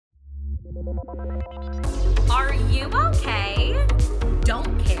Are you okay?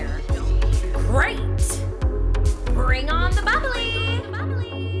 Don't care. Great. Bring on the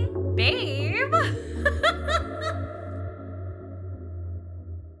bubbly. Babe.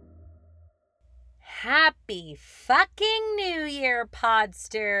 Happy fucking New Year,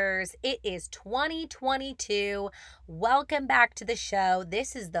 Podsters. It is 2022. Welcome back to the show.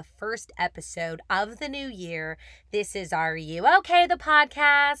 This is the first episode of the new year. This is Are You Okay? The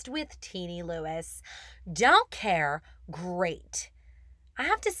podcast with Teeny Lewis. Don't care. Great. I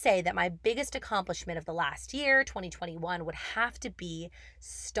have to say that my biggest accomplishment of the last year, 2021, would have to be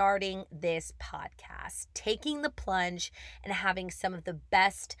starting this podcast, taking the plunge and having some of the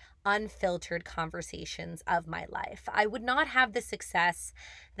best unfiltered conversations of my life. I would not have the success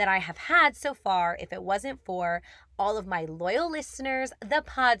that I have had so far if it wasn't for all of my loyal listeners, the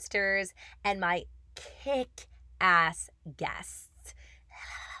Podsters, and my kick-ass guests.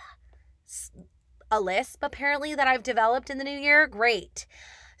 A lisp apparently that I've developed in the new year. Great.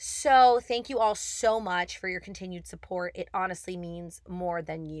 So thank you all so much for your continued support. It honestly means more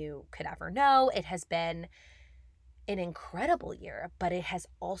than you could ever know. It has been an incredible year, but it has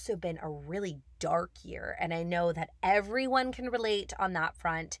also been a really dark year. And I know that everyone can relate on that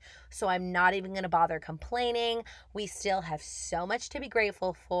front. So I'm not even going to bother complaining. We still have so much to be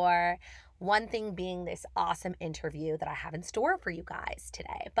grateful for. One thing being this awesome interview that I have in store for you guys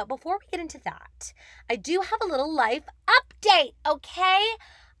today. But before we get into that, I do have a little life update, okay?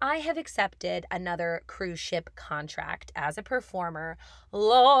 I have accepted another cruise ship contract as a performer.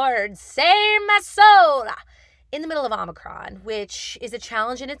 Lord, save my soul! In the middle of Omicron, which is a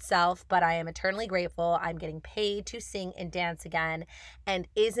challenge in itself, but I am eternally grateful. I'm getting paid to sing and dance again, and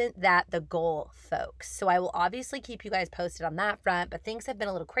isn't that the goal, folks? So I will obviously keep you guys posted on that front, but things have been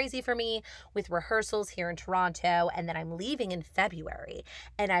a little crazy for me with rehearsals here in Toronto, and then I'm leaving in February,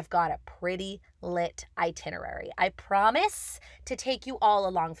 and I've got a pretty lit itinerary. I promise to take you all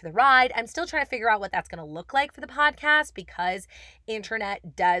along for the ride. I'm still trying to figure out what that's going to look like for the podcast because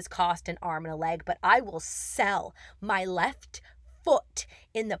internet does cost an arm and a leg, but I will sell my left foot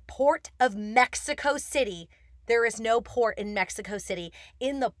in the port of Mexico City. There is no port in Mexico City.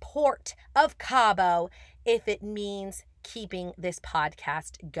 In the port of Cabo, if it means keeping this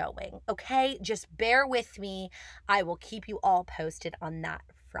podcast going. Okay? Just bear with me. I will keep you all posted on that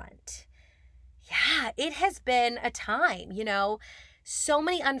front. Yeah, it has been a time, so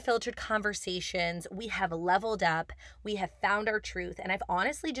many unfiltered conversations. We have leveled up. We have found our truth. And I've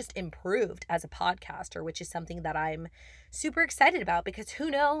honestly just improved as a podcaster, which is something that I'm super excited about because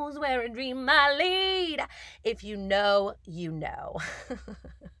who knows where a dream might lead? If you know, you know.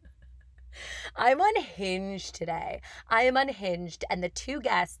 I'm unhinged today. I am unhinged, and the two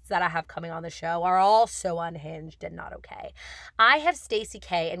guests that I have coming on the show are also unhinged and not okay. I have Stacey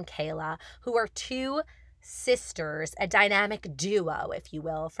K and Kayla, who are two sisters, a dynamic duo, if you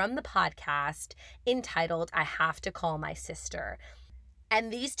will, from the podcast entitled I Have to Call My Sister.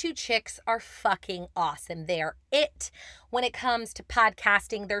 And these two chicks are fucking awesome. They're it when it comes to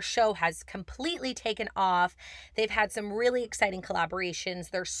podcasting. Their show has completely taken off. They've had some really exciting collaborations.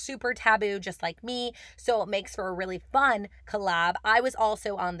 They're super taboo, just like me, so it makes for a really fun collab. I was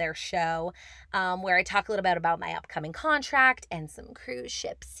also on their show where I talk a little bit about my upcoming contract and some cruise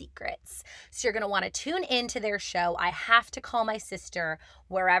ship secrets. So you're going to want to tune into their show, I Have to Call My Sister,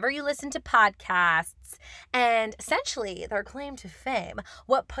 wherever you listen to podcasts. And essentially, their claim to fame,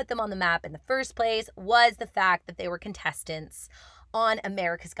 what put them on the map in the first place, was the fact that they were contestants on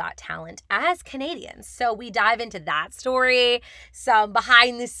America's Got Talent as Canadians. So we dive into that story, some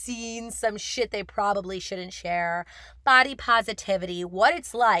behind the scenes, some shit they probably shouldn't share, body positivity, what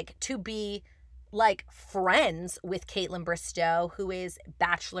it's like to be like friends with Kaitlyn Bristowe, who is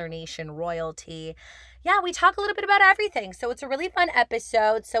Bachelor Nation royalty. Yeah, we talk a little bit about everything. So it's a really fun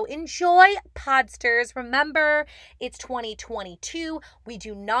episode. So enjoy, Podsters. Remember, it's 2022. We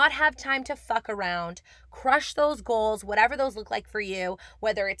do not have time to fuck around. Crush those goals, whatever those look like for you,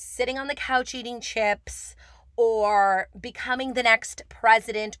 whether it's sitting on the couch eating chips or becoming the next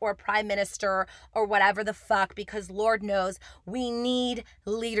president or prime minister or whatever the fuck, because Lord knows we need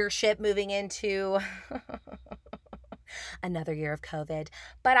leadership moving into another year of COVID.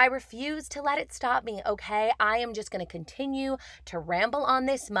 But I refuse to let it stop me, okay? I am just going to continue to ramble on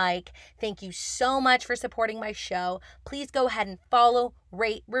this mic. Thank you so much for supporting my show. Please go ahead and follow,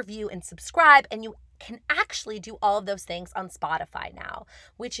 rate, review, and subscribe. And you can actually do all of those things on Spotify now,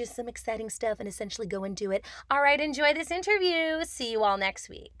 which is some exciting stuff, and essentially go and do it. All right, enjoy this interview. See you all next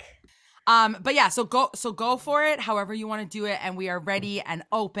week. But yeah, so go for it, however you want to do it, and we are ready and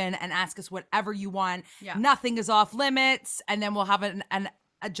open, and ask us whatever you want. Yeah. Nothing is off limits, and then we'll have an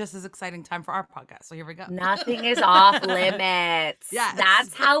just as exciting time for our podcast. So here we go. Nothing is off limits. Yes.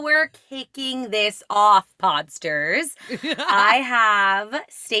 That's how we're kicking this off, Podsters. I have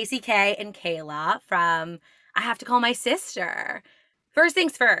Stacey K and Kayla from I Have to Call My Sister. First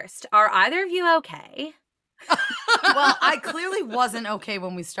things first, are either of you okay? Well, I clearly wasn't okay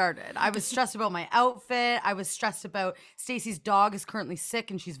when we started. I was stressed about my outfit. I was stressed about Stacey's dog is currently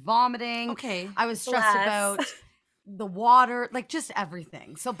sick and she's vomiting. Okay. I was stressed Bless. about the water, like just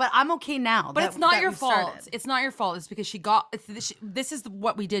everything. So, but I'm okay now. But it's not that your we fault. started. It's not your fault. It's because she got. This is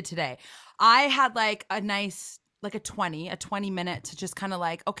what we did today. I had like a nice, like a 20 minute to just kind of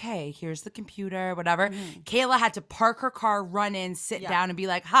like, okay, here's the computer, whatever. Kayla had to park her car, run in, sit down, and be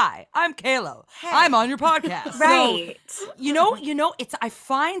like, "Hi, I'm Kayla. I'm on your podcast." Right. So, you know, it's. I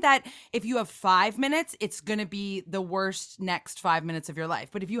find that if you have 5 minutes, it's gonna be the worst next 5 minutes of your life.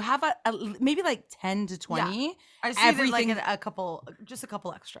 But if you have a maybe like 10 to 20. I just needed everything, like a couple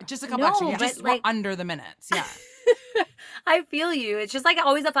extra. just a couple No, extra, but, just like- under the minutes. Yeah. I feel you. It's just like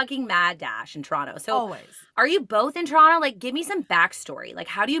always a fucking mad dash in Toronto. So Always. are you both in Toronto? Like, give me some backstory. Like,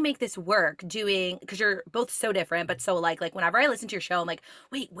 how do you make this work doing, because you're both so different, but so like whenever I listen to your show, I'm like,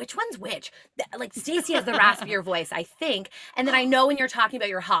 wait, which one's which? Like, Stacey has the raspier voice, I think. And then I know when you're talking about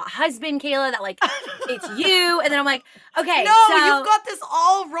your hot husband, Kayla, that like, it's you. And then I'm like, okay, No, so. you've got this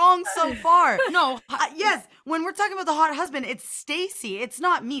all wrong so far. No. Yes, when we're talking about the hot husband, it's Stacey. It's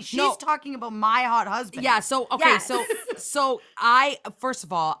not me. She's No. talking about my hot husband. Yeah, so okay, Yes. so I first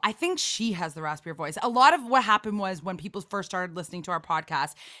of all, I think she has the raspier voice. A lot of what happened was when people first started listening to our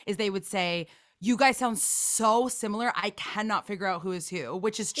podcast is they would say, "You guys sound so similar. I cannot figure out who is who,"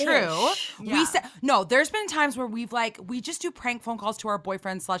 which is true. Ish. We said no. There's been times where we just do prank phone calls to our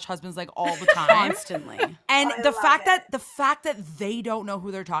boyfriends / husbands like all the time. Constantly. And I the love fact it. that they don't know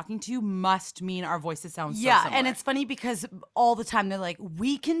who they're talking to must mean our voices sound so Yeah, similar. and it's funny because all the time they're like,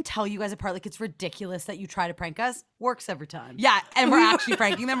 we can tell you guys apart. Like, it's ridiculous that you try to prank us. Works every time. yeah, and we're actually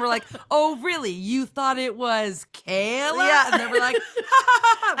pranking them. We're like, "Oh, really? You thought it was Kayla?" Yeah. And then we're like,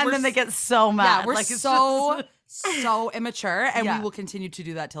 And we're then they s- get so mad. yeah, we're like, it's so just- so immature, and Yeah. we will continue to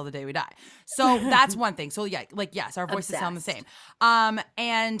do that till the day we die. So that's one thing. So yeah, like yes, our voices sound the Obsessed. same.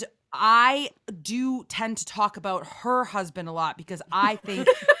 And I do tend to talk about her husband a lot because I think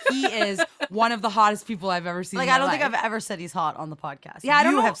he is one of the hottest people I've ever seen. like, in my I don't think life. I've ever said he's hot on the podcast. Yeah, I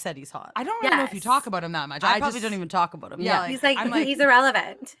don't you know. have said he's hot. I don't really know if you Yes. talk about him that much. I probably just don't even talk about him. Yeah. Yeah, He's like, I'm like- he's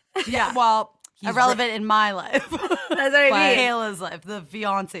irrelevant. Yeah, well, he's irrelevant in my life. That's what I But- mean. Kayla's life, the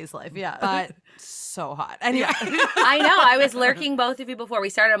fiance's life. Yeah. but so hot. Anyway. I know. I was lurking both of you before we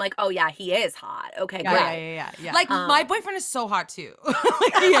started. I'm like, oh yeah, he is hot. Okay, yeah, great. yeah. Like my boyfriend is so hot too.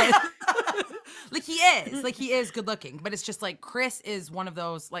 Like he is. Like he is good looking, but it's just like Chris is one of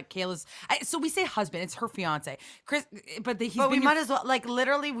those like Kayla's. So we say husband, it's her fiance. Chris, he's But we been might as well, like,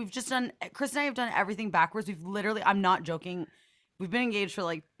 literally, we've just done, Chris and I have done everything backwards. We've literally, I'm not joking, we've been engaged for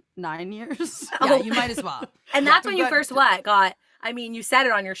like 9 years. yeah, you might as well. And that's when you But- first got. I mean, you said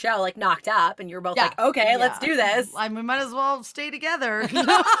it on your show, like knocked up, and you were both Yeah. like, okay, let's do this. we might as well stay together.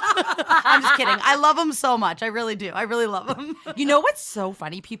 I'm just kidding. I love him so much. I really do. I really love him. You know what's so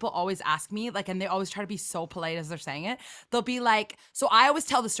funny? People always ask me, like, and they always try to be so polite as they're saying it. They'll be like, so I always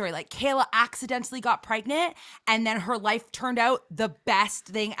tell the story, like, Kayla accidentally got pregnant, and then her life turned out the best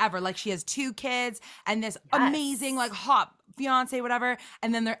thing ever. Like, she has 2 kids and this amazing, like, hot fiance, whatever.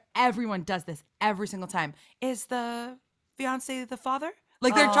 And then everyone does this every single time. Is the fiance the father?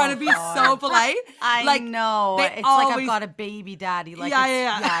 Like, they're trying to be so polite. I like, know. they It's like I've always- got a baby daddy. Like, Yeah,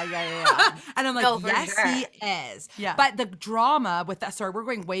 it's- yeah. And I'm like, No, for yes, sure. he is. Yeah. But the drama with that, sorry, we're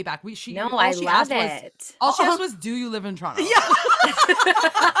going way back. No, all I she love asked was- it. all she asked was, do you live in Toronto? Yeah.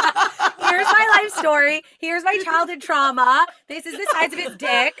 Here's my life story. Here's my childhood trauma. This is the size of his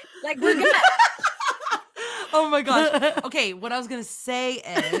dick. Like, we're good. Oh my gosh. Okay, what I was gonna say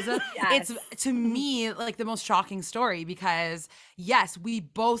is Yes. it's to me like the most shocking story because yes, we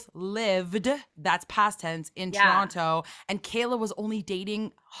both lived, that's past tense, in Yeah. Toronto, and Kayla was only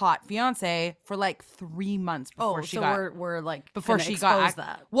dating hot fiance for like 3 months before Oh, she so got we're like, before gonna she got expose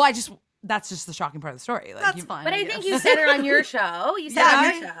that. Well, that's just the shocking part of the story. Like, That's fine. But I guess. think you said it on your show. You said Yeah,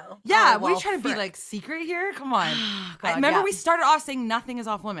 it on your show. Yeah, Oh, we're well, trying to be frick. like secret here. Come on. God, Remember, yeah. we started off saying nothing is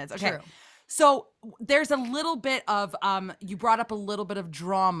off limits. Okay. True. So there's a little bit of you brought up a little bit of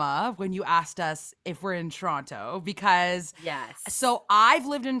drama when you asked us if we're in Toronto because Yes. so I've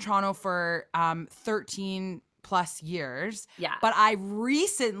lived in Toronto for 13 plus years. Yeah. But I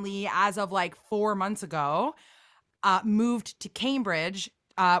recently, as of like 4 months ago, moved to Cambridge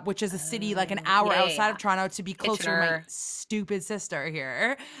which is a city like an hour yeah, outside yeah. of Toronto, to be closer to my Kitchener. stupid sister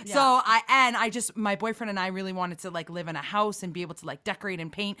here. Yeah. So my boyfriend and I really wanted to like live in a house and be able to like decorate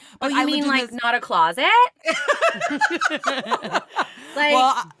and paint. Oh, But you I mean lived in like this, not a closet? Like,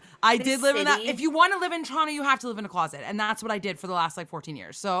 well, I the did live in that. city? If you want to live in Toronto, you have to live in a closet, and that's what I did for the last like 14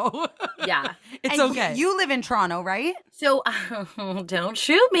 years. So yeah. it's And okay. You live in Toronto, right? So don't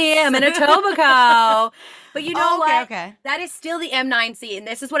shoot me. I'm in Etobicoke. But you know Oh, okay, what? okay. That is still the M9C. And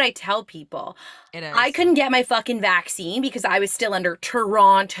this is what I tell people. It is. I couldn't get my fucking vaccine because I was still under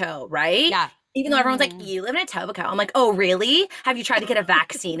Toronto, right? Yeah. Even though everyone's like, you live in Etobicoke. I'm like, oh, really? Have you tried to get a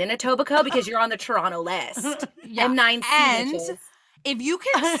vaccine in Etobicoke? Because you're on the Toronto list. Yeah. M9C. And bitches. if you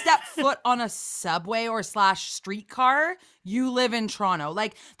can step foot on a subway or / streetcar, you live in Toronto.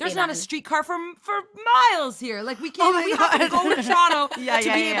 Like, there's not a Amen. streetcar for miles here. Like, we can't. my we have to God. go to Toronto Yeah, to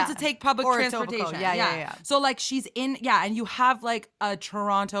yeah, be yeah. able to take public Or Etobicoke. transportation. Yeah. So like, she's in. Yeah, and you have like a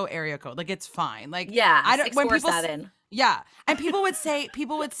Toronto area code. Like, it's fine. Like, Yeah, I don't. When people. 647. Yeah, and people would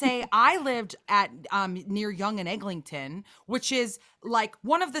say I lived at near Yonge and Eglinton, which is like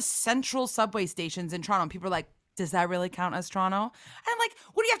one of the central subway stations in Toronto. And people are like, does that really count as Toronto? And I'm like,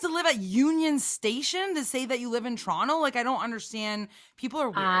 what do you have to live at Union Station to say that you live in Toronto? Like, I don't understand. People are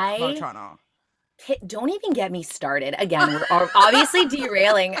weird about Toronto. Don't even get me started. Again, we're obviously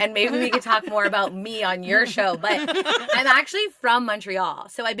derailing, and maybe we could talk more about me on your show. But I'm actually from Montreal,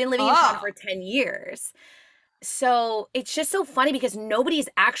 so I've been living in Toronto for 10 years. So it's just so funny because nobody's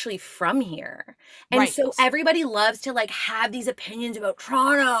actually from here. And so Right. everybody loves to like have these opinions about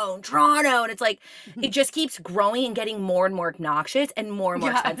Toronto. And it's like, it just keeps growing and getting more and more obnoxious and more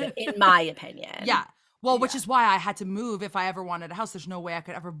Yeah. expensive, in my opinion. Yeah. Well, which is why I had to move if I ever wanted a house. There's no way I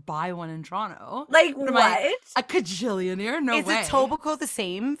could ever buy one in Toronto. Like, What am what? I, a cajillionaire? No Is way. Etobicoke the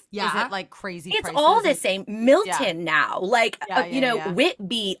same? Is Yeah. it like crazy It's prices? all the same. Milton now. Like, Yeah, yeah.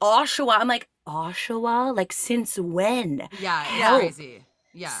 Whitby, Oshawa. I'm like, Oshawa? Like, since when? Yeah, it's Help. crazy.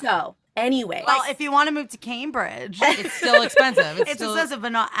 Yeah. So, anyway. Well, if you want to move to Cambridge, It's still expensive. it's still expensive,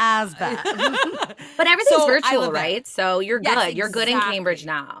 but not as bad. But everything's So, I virtual, live there. right? So you're good. Yes, You're good in exactly. Cambridge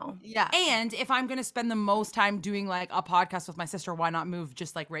now. Yeah. And if I'm gonna spend the most time doing like a podcast with my sister, why not move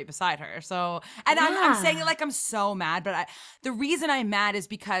just like right beside her? So, and I'm saying it like I'm so mad, but the reason I'm mad is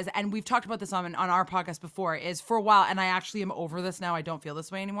because, and we've talked about this on our podcast before, is for a while, and I actually am over this now. I don't feel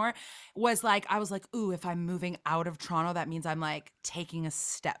this way anymore. Was like I was like, ooh, if I'm moving out of Toronto, that means I'm like taking a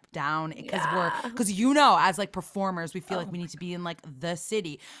step down because as like performers, we feel like we need to be in like the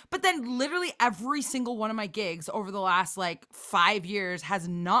city. But then literally every single one of my gigs over the last like 5 years has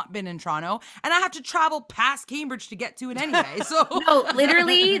not been in Toronto, and I have to travel past Cambridge to get to it anyway. So No,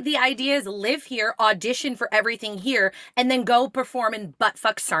 literally, the idea is live here, audition for everything here, and then go perform in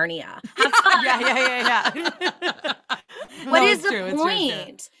buttfuck Sarnia. Have fun. Yeah. What No, is it's the true, it's true, it's true.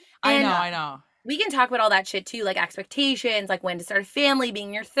 point? I And know. we can talk about all that shit too, like expectations, like when to start a family, being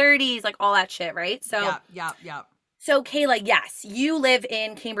in your 30s, like all that shit, right? So, Yeah. so Kayla, yes, you live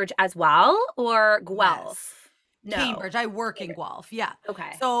in Cambridge as well, or Guelph? No. Cambridge. I work in Guelph. Yeah.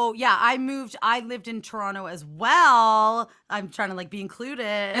 Okay. So yeah, I lived in Toronto as well. I'm trying to like be included.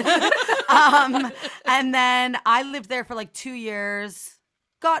 And then I lived there for like 2 years,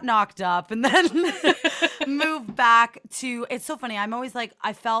 got knocked up, and then moved back to, it's so funny. I'm always like,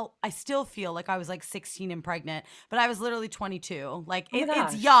 I still feel like I was like 16 and pregnant, but I was literally 22. Like Oh my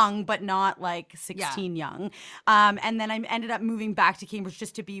it's gosh. young, but not like 16 young. And then I ended up moving back to Cambridge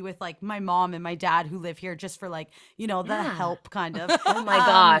just to be with like my mom and my dad who live here just for like, the Yeah. help kind of. Oh my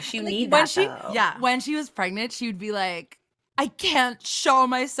gosh, you need when that she though. Yeah. when she was pregnant, she would be like, I can't show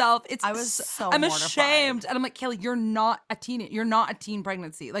myself. I was so I'm mortified. ashamed. And I'm like, Kelly, you're not a teen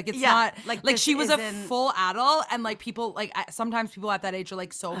pregnancy. Like it's Yeah, not like, like this she was a isn't- full adult, and like people like sometimes people at that age are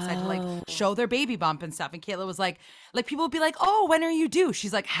like so excited to like show their baby bump and stuff. And Kayla was like people would be like, oh, when are you due?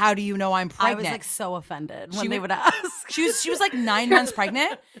 She's like, how do you know I'm I pregnant? was like so offended when She they would- would ask. She was like 9 months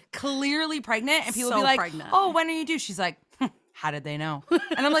pregnant, clearly pregnant, and people would So be like, pregnant. oh, when are you due? She's like, how did they know?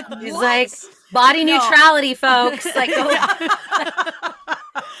 And I'm like, He's what? like, body No. neutrality, folks. Like,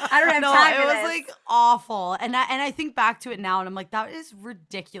 I don't have No, time it for was this. like awful. And I think back to it now and I'm like, that is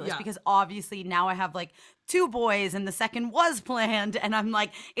ridiculous Yeah. because obviously now I have like 2 boys and the second was planned. And I'm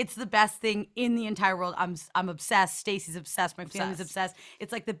like, it's the best thing in the entire world. I'm obsessed. Stacey's obsessed. My family's obsessed.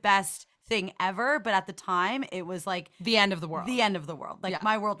 It's like the best thing ever. But at the time, it was like The end of the world. the end of the world. Like Yeah.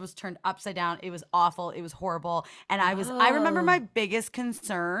 my world was turned upside down. It was awful. It was horrible. And I remember my biggest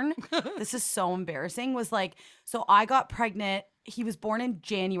concern, this is so embarrassing, was like, so I got pregnant. He was born in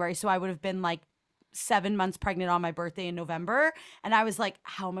January. So I would have been like 7 months pregnant on my birthday in November. And I was like,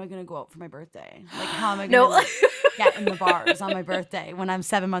 how am I going to go out for my birthday? Like, how am I going to get in the bars on my birthday when I'm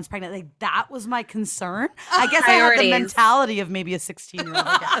 7 months pregnant. Like that was my concern. I guess I had the Priorities. mentality of maybe a 16-year-old,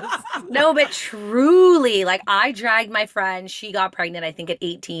 I guess. No, but truly, like I dragged my friend. She got pregnant, I think, at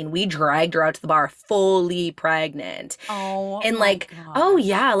 18. We dragged her out to the bar fully pregnant. Oh, And my like, oh gosh.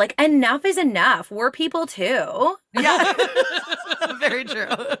 yeah, like enough is enough. We're people too. Yeah. Very true.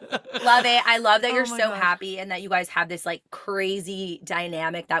 Love it. I love that Oh you're my so gosh. happy and that you guys have this like crazy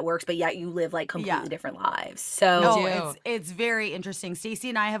dynamic that works, but yet you live like completely Yeah. different lives. So No, do. it's very interesting. Stacey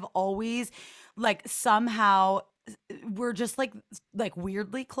and I have always like somehow we're just like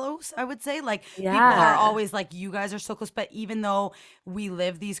weirdly close, I would say. Like people are Yeah. always like, you guys are so close, but even though we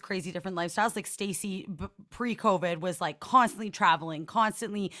live these crazy different lifestyles, like Stacey pre-COVID was like constantly traveling,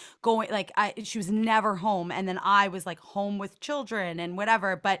 constantly going, like she was never home, and then I was like home with children and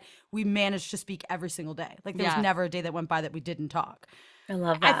whatever, but we managed to speak every single day. Like there was Yeah. never a day that went by that we didn't talk. I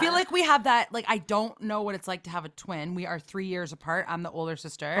love that. I feel like we have that. Like, I don't know what it's like to have a twin. We are 3 years apart. I'm the older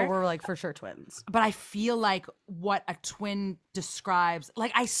sister. But we're like for sure twins. But I feel like what a twin describes,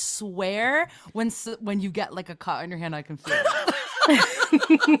 like I swear, when you get like a cut on your hand, I can feel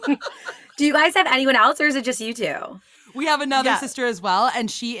it. Do you guys have anyone else or is it just you two? We have another Yeah. sister as well,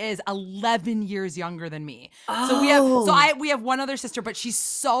 and she is 11 years younger than me. So we have one other sister, but she's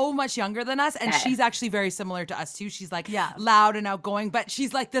so much younger than us, and Okay. she's actually very similar to us too. She's like Yeah. loud and outgoing, but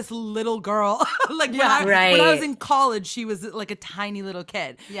she's like this little girl. Like Yeah. when I was Right. in college, she was like a tiny little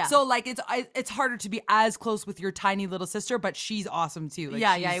kid. Yeah. So like it's harder to be as close with your tiny little sister, but she's awesome too. Like,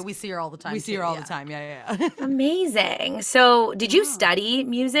 yeah, she's- we see her all the time. we see too, her all yeah. the time. Yeah. Amazing. So did you study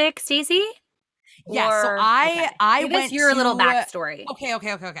music, Stacey? Yeah, so Or- I Give went us your little to- backstory.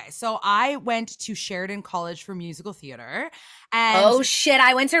 Okay. So I went to Sheridan College for musical theater, and Oh shit!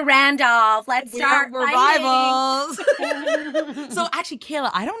 I went to Randolph. Let's start. we're fighting. rivals. So actually, Kayla,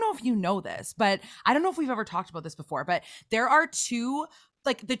 I don't know if you know this, but I don't know if we've ever talked about this before, but there are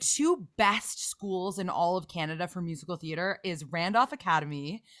the two best schools in all of Canada for musical theater is Randolph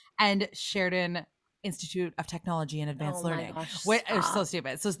Academy and Sheridan Institute of Technology and Advanced Oh my Learning. gosh, Wait, it's so stop.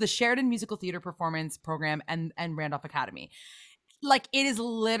 stupid. So it's the Sheridan Musical Theater Performance Program and Randolph Academy. Like it is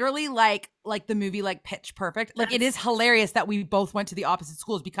literally like the movie like Pitch Perfect. Like it is hilarious that we both went to the opposite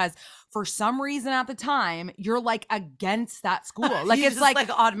schools because for some reason at the time you're like against that school. Like You it's just,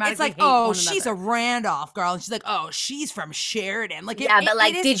 like automatically it's like, hate oh, one she's another. a Randolph girl, and she's like, oh, she's from Sheridan. Like Yeah, but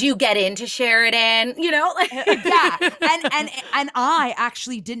like, it is- did you get into Sheridan? You know, yeah, and I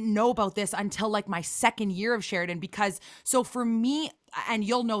actually didn't know about this until like my second year of Sheridan because so for me, and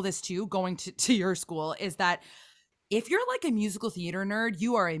you'll know this too, going to your school, is that if you're like a musical theater nerd,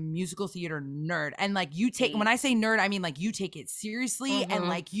 you are a musical theater nerd, and like you take when I say nerd, I mean like you take it seriously, and Mhm.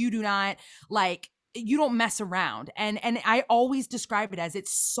 like you do not like. You don't mess around, and I always describe it as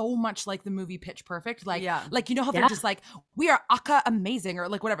it's so much like the movie Pitch Perfect, like Yeah. like you know how Yeah. they're just like we are aka amazing or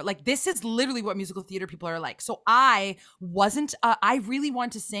like whatever, like this is literally what musical theater people are like. So I wasn't I really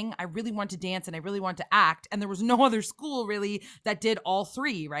want to sing, I really want to dance, and I really want to act, and there was no other school really that did all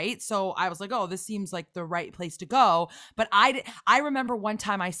three, right? So I was like, oh, this seems like the right place to go. But I remember one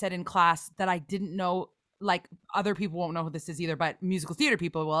time I said in class that I didn't know, like other people won't know who this is either, but musical theater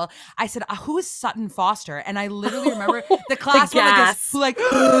people will. I said, who is Sutton Foster? And I literally remember the class went like this, gas. who like,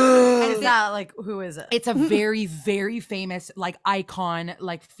 And is that like, who is it? it's a very, very famous, like icon,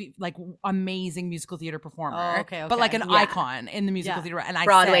 like like amazing musical theater performer. Oh, okay, But like okay. an Yeah. icon in the musical Yeah. theater. And I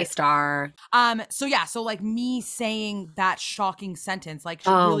Broadway said, star. so yeah, so like me saying that shocking sentence, like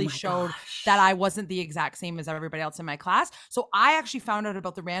Oh really my showed gosh. that I wasn't the exact same as everybody else in my class. So I actually found out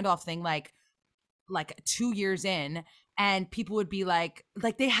about the Randolph thing like 2 years in, and people would be like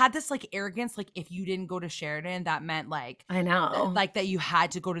they had this like arrogance, like if you didn't go to Sheridan, that meant like I know. like that you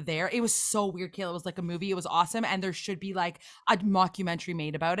had to go to there. It was so weird, Kayla. It was like a movie. It was awesome, and there should be like a mockumentary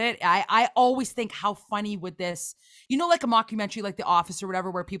made about it. I always think how funny would this, like a mockumentary like The Office or whatever,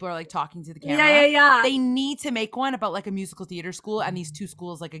 where people are like talking to the camera. Yeah. They need to make one about like a musical theater school and these two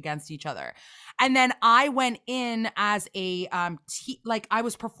schools like against each other. And then I went in as a like I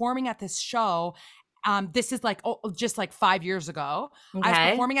was performing at this show. This is like just like 5 years ago. I was Okay.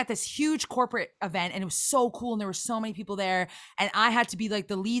 performing at this huge corporate event, and it was so cool, and there were so many people there, and I had to be like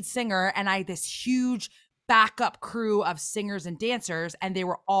the lead singer, and I had this huge backup crew of singers and dancers, and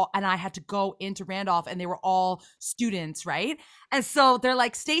I had to go into Randolph, and they were all students, right? And so they're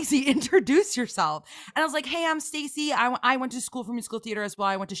like, Stacey, introduce yourself. And I was like, hey, I'm Stacey. I went to school for musical theater as well.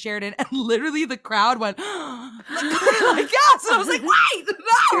 I went to Sheridan. And literally the crowd went, like yes. And I was like, wait, no.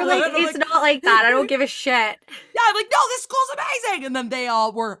 You're like, And I'm it's not like that. I don't give a shit. yeah, I'm like, no, this school's amazing. And then they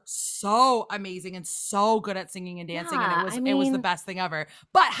all were so amazing and so good at singing and dancing. Yeah, And I it was the mean- best thing ever.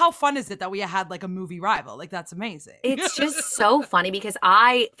 But how fun is it that we had like a movie rival? Like, that's amazing. It's just so funny because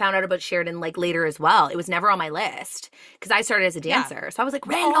I found out about Sheridan like later as well. It was never on my list because I started as a Yeah. dancer. So I was like, Oh,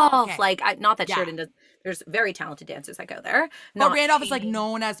 Randolph. okay. Like, not that Yeah. Sheridan does. There's very talented dancers that go there. But Not Randolph is like she.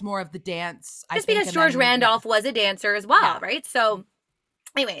 known as more of the dance. I Just think, because and George then- Randolph was a dancer as well, Yeah. right? So,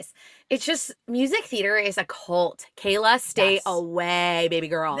 anyways, it's just music theater is a cult. Kayla, stay Yes. away, baby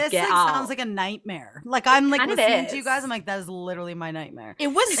girl. This Get like out. sounds like a nightmare. Like I'm like kind of listening to you is. guys. I'm like, that is literally my nightmare. It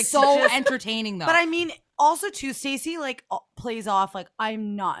was Like, so just- entertaining though. But I mean, also too, Stacey like plays off like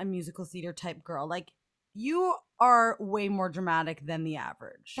I'm not a musical theater type girl. Like you are way more dramatic than the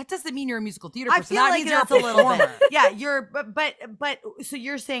average. that doesn't mean you're a musical theater I person. feel That like means you're that's a little bit. performer. Yeah, you're but so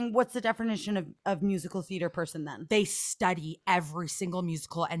you're saying what's the definition of musical theater person then? They study every single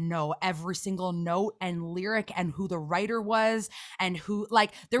musical and know every single note and lyric and who the writer was and who,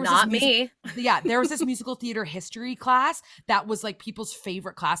 like, there was Not this me. Yeah, there was this musical theater history class that was like people's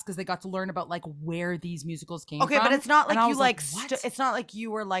favorite class because they got to learn about like where these musicals came Okay, from. but it's not And like I you was like what? it's not like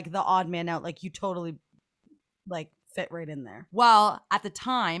you were like the odd man out. Like you totally like fit right in there. Well, at the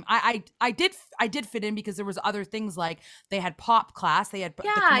time, I did fit in because there was other things like they had pop class, they had the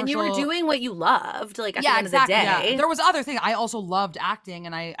Yeah, and you were commercial- doing what you loved, like at yeah, the end exactly. of the day. Yeah. There was other things. I also loved acting,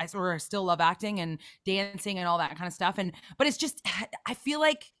 and I sort of still love acting and dancing and all that kind of stuff. But it's just, I feel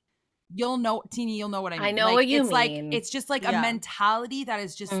like you'll know, Teeny, you'll know what I mean. I know Like, what you it's like mean. it's just like Yeah. a mentality that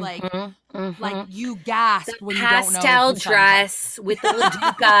is just like Mhm, mhm. you gasp The when you don't know. pastel who sung it. dress with the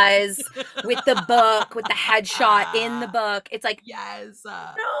Laducas, with the book, with the headshot in the book. It's like, Yes.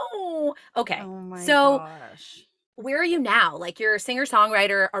 no. Okay. Oh my so gosh. where are you now? Like you're a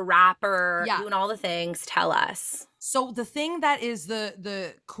singer-songwriter, a rapper, Yeah. doing all the things. Tell us. So the thing that is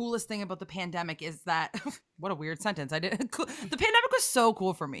the coolest thing about the pandemic is that what a weird sentence. The pandemic was so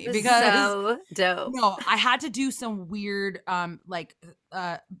cool for me because so dope. no, I had to do some weird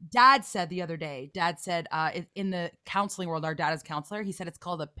Dad said the other day, in the counseling world, our dad is a counselor, he said it's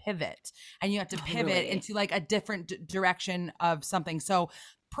called a pivot, and you have to pivot Really? into like a different direction of something. So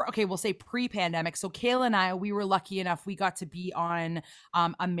okay, we'll say pre-pandemic. So Kayla and I, we were lucky enough, we got to be on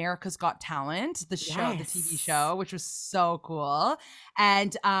America's Got Talent, the show, the TV Yes. show, which was so cool.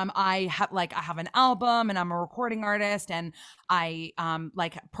 And I have an album, and I'm a recording artist, and I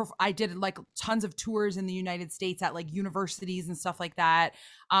did like tons of tours in the United States at like universities and stuff like that.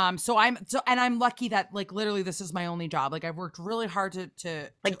 I'm lucky that like literally this is my only job. Like I've worked really hard to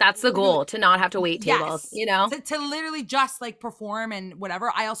Like that's the goal, to not have to wait tables, Yes. you know? to literally just like perform and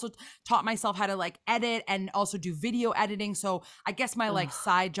whatever. I also taught myself how to like edit and also do video editing. So I guess my like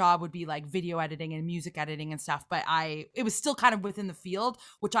side job would be like video editing and music editing and stuff. But it was still kind of within the field,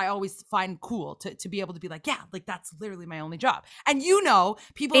 which I always find cool to be able to be like, yeah, like that's literally my only job. And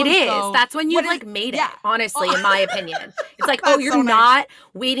people It always is. go, That's when "What you've is-" like made it, Yeah. honestly, in my opinion. It's like, oh, That's you're so nice. not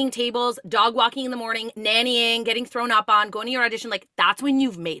waiting tables, dog walking in the morning, nannying, getting thrown up on, going to your audition. Like, that's when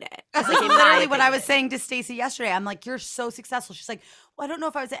you've made it. It's like, in my Literally what I was opinion. saying to Stacey yesterday. I'm like, you're so successful. She's like, well, I don't know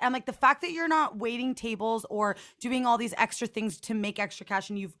if I was. I'm like, the fact that you're not waiting tables or doing all these extra things to make extra cash,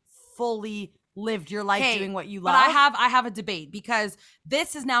 and you've fully lived your life Okay, doing what you love. But I have a debate because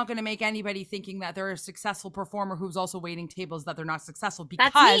this is now going to make anybody thinking that they're a successful performer who's also waiting tables that they're not successful because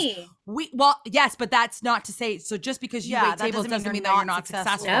That's me. yes, but that's not to say, so just because you Yeah, wait that tables doesn't doesn't mean mean you're that you're not not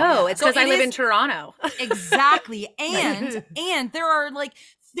successful. No, it's So because I it live is- in Toronto. Exactly. And there are like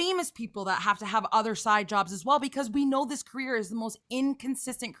famous people that have to have other side jobs as well because we know this career is the most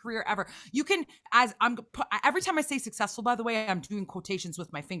inconsistent career ever. You can, every time I say successful, by the way, I'm doing quotations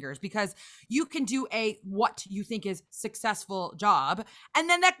with my fingers because you can do what you think is successful job, and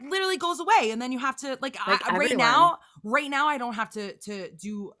then that literally goes away, and then you have to like right now I don't have to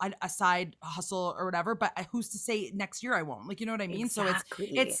do a side hustle or whatever, but who's to say next year I won't? Like, you know what I mean? Exactly.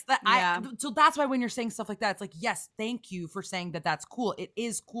 So it's that so that's why when you're saying stuff like that, it's like, yes, thank you for saying that. That's cool. It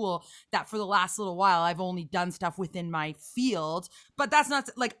is cool that for the last little while I've only done stuff within my field, but that's not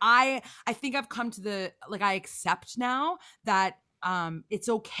like I think I've come to the like I accept now that it's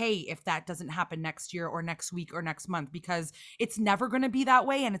okay if that doesn't happen next year or next week or next month because it's never going to be that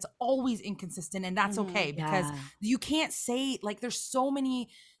way and it's always inconsistent, and that's okay because you can't say like there's so many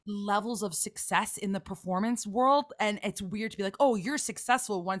levels of success in the performance world, and it's weird to be like, oh, you're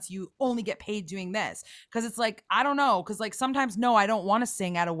successful once you only get paid doing this, because it's like, I don't know, because like sometimes no, I don't want to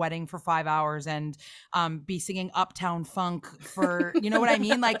sing at a wedding for 5 hours and be singing Uptown Funk for you know what I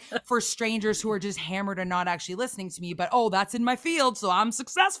mean, like for strangers who are just hammered and not actually listening to me, but oh, that's in my field, so I'm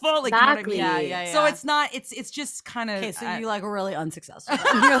successful, like Exactly. you know what I mean? Yeah. So it's not, it's just kind of Okay, so you like were really unsuccessful.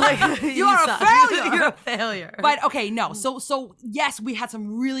 You're like You are a suck. failure. You're a failure. But okay, no. So yes, we had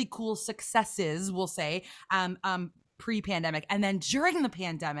some really cool successes, we'll say, pre-pandemic. And then during the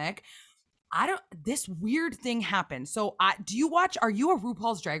pandemic, this weird thing happened. So are you a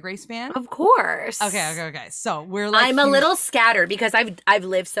RuPaul's Drag Race fan? Of course. Okay. So we're like, I'm a little scattered because I've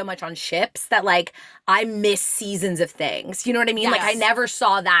lived so much on ships that like I miss seasons of things. You know what I mean? Like I Yes. never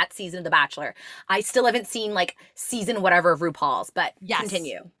saw that season of The Bachelor. I still haven't seen like season whatever of RuPaul's, but Yes.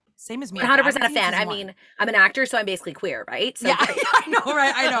 continue. Same as me. 100% a I've seen fan. I season one. mean, I'm an actor, so I'm basically queer, right? So Yeah, I know,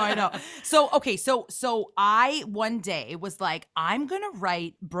 right? I know. So, okay, so I one day was like, I'm gonna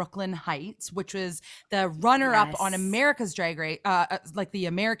write Brooklyn Heights, which was the runner-up on Yes. America's Drag Race, like the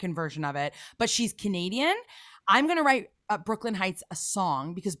American version of it, but she's Canadian. I'm gonna write Brooklyn Heights a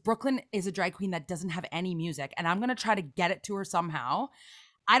song because Brooklyn is a drag queen that doesn't have any music, and I'm gonna try to get it to her somehow.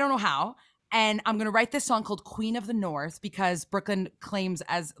 I don't know how. And I'm gonna write this song called Queen of the North because Brooklyn claims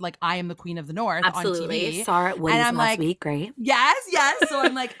as like I am the Queen of the North on absolutely. TV. Saw it And Woody's I'm last like, week. Great. Yes. So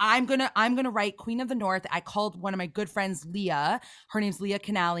I'm like, I'm gonna write Queen of the North. I called one of my good friends, Leah. Her name's Leah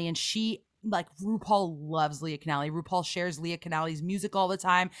Canali, and she like RuPaul loves Leah Canali. RuPaul shares Leah Canali's music all the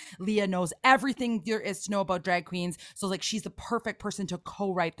time. Leah knows everything there is to know about drag queens. So like she's the perfect person to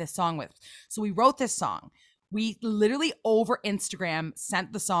co-write this song with. So we wrote this song. We literally over Instagram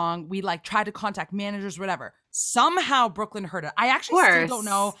sent the song. We like tried to contact managers, whatever. Somehow Brooklyn heard it. I actually still don't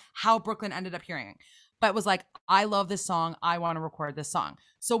know how Brooklyn ended up hearing, but was like, I love this song. I want to record this song.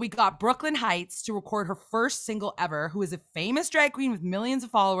 So we got Brooklyn Heights to record her first single ever, who is a famous drag queen with millions of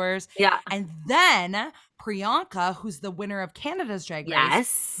followers. Yeah. And then Priyanka, who's the winner of Canada's Drag Race,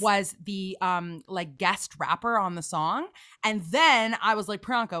 Yes. was the like guest rapper on the song. And then I was like,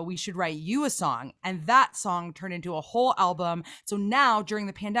 Priyanka, we should write you a song. And that song turned into a whole album. So now during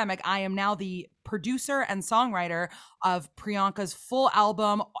the pandemic, I am now the producer and songwriter of Priyanka's full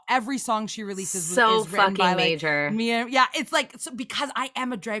album. Every song she releases So is written by fucking major. like me. Yeah, it's like so because I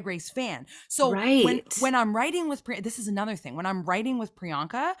am a Drag Race fan. So Right. when I'm writing with this is another thing. When I'm writing with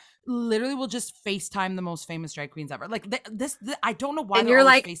Priyanka, literally we'll just FaceTime the most famous drag queens ever. Like this I don't know why And they're you're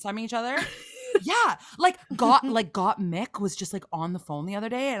always like- FaceTiming each other. Yeah, like Got Mick was just like on the phone the other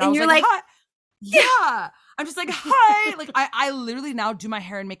day, and I And was you're like, like, hi. Yeah. I'm just like, hi. Like I literally now do my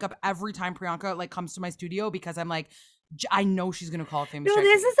hair and makeup every time Priyanka like comes to my studio because I'm like, I know she's gonna call a famous. No, drag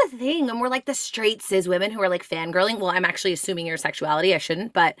this queen. is the thing. And we're like the straight cis women who are like fangirling. Well, I'm actually assuming your sexuality. I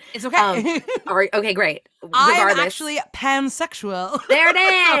shouldn't, but It's okay. okay, great. I'm Regardless. actually pansexual. There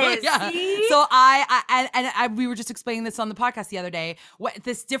it is. Yeah. See? So we were just explaining this on the podcast the other day. What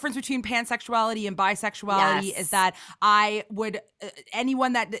this difference between pansexuality and bisexuality Yes. is that I would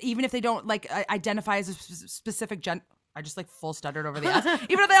anyone that even if they don't like identify as a specific gender. I just like full stuttered over the S.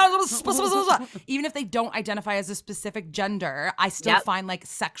 Even if they don't identify as a specific gender, I still Yep. find like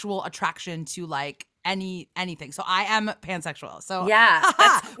sexual attraction to like anything. So I am pansexual. So Yeah.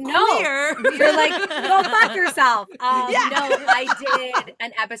 That's, no. queer. You're like, go fuck yourself. Yeah. No, I did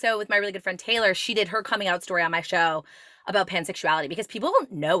an episode with my really good friend Taylor. She did her coming out story on my show about pansexuality because people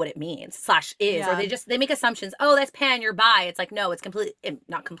don't know what it means / is, or Yeah. they make assumptions. Oh, that's pan, you're bi. It's like, no, it's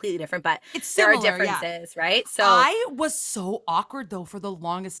not completely different, but It's there similar, are yeah. differences, right? So I was so awkward though for the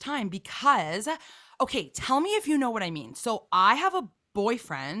longest time because, okay, tell me if you know what I mean. So I have a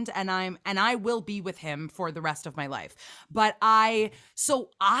boyfriend and I will be with him for the rest of my life. But I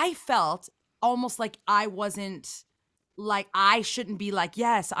felt almost like I wasn't like I shouldn't be like,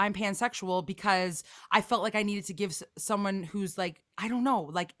 yes, I'm pansexual because I felt like I needed to give someone who's like, I don't know,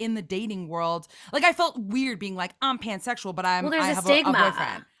 like in the dating world. Like I felt weird being like, I'm pansexual, but I there's a have stigma. a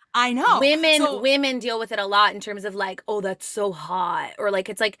boyfriend. I know. women deal with it a lot in terms of like, oh, that's so hot, or like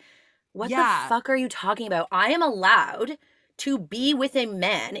it's like, what Yeah. the fuck are you talking about? I am allowed to be with a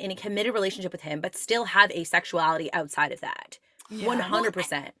man in a committed relationship with him, but still have asexuality outside of that. Yeah.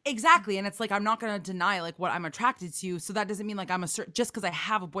 100%. Exactly. And it's like, I'm not going to deny like what I'm attracted to. So that doesn't mean like I'm just because I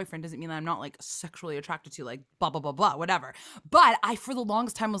have a boyfriend doesn't mean that I'm not like sexually attracted to like blah, blah, blah, blah, whatever. But I, for the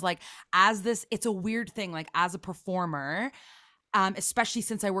longest time was like, it's a weird thing, like as a performer, especially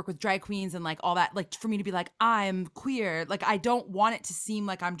since I work with drag queens and like all that, like for me to be like, I'm queer, like I don't want it to seem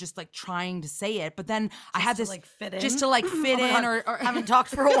like I'm just like trying to say it. But then I had to, this like, fit in? just to like fit Oh my in God. or Haven't talked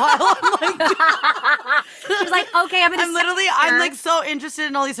for a while. I'm like, She's like, okay, I'm gonna. I'm like so interested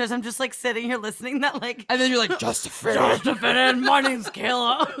in all these stories. I'm just like sitting here listening that like and then you're like, just to fit just to fit in. My name's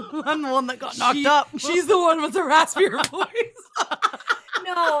Kayla. I'm the one that got knocked up. She's the one with the raspier voice.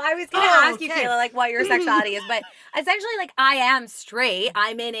 No, I was gonna Oh, ask you, okay. Kayla, like what your sexuality is, but essentially, like I am straight.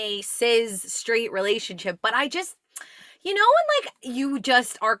 I'm in a cis straight relationship, but I just, when like you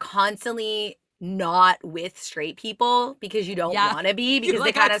just are constantly not with straight people because you don't Yeah. want to be because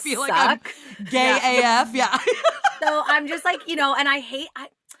Like, they kind I of feel suck. like I'm gay AF, yeah. So I'm just like, and I hate.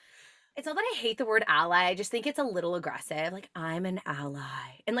 It's not that I hate the word ally. I just think it's a little aggressive. Like, I'm an ally.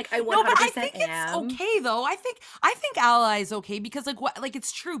 And like, I 100% No, but I think am. it's okay though. I think ally is okay because like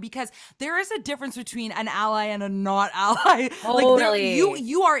it's true because there is a difference between an ally and a not ally. Totally. Like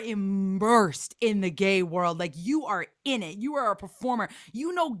you are immersed in the gay world. Like you are in it. You are a performer.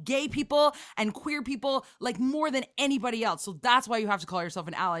 You know gay people and queer people like more than anybody else. So that's why you have to call yourself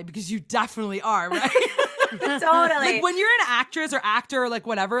an ally because you definitely are, right? Totally. Like when you're an actress or actor or like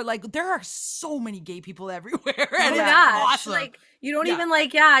whatever, like there are so many gay people everywhere. Oh And my it's gosh. awesome. Like, you don't Yeah. even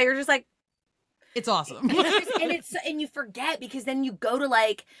like, yeah, you're just like, It's awesome. and you forget because then you go to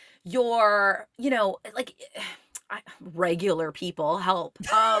like your, like regular people help.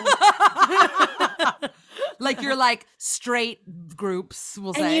 Like you're like straight groups,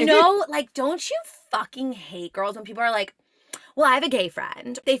 we'll And say. like, don't you fucking hate girls when people are like, well, I have a gay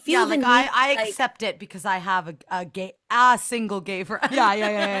friend. They feel Yeah, the like need, I like- accept it because I have a single gay friend.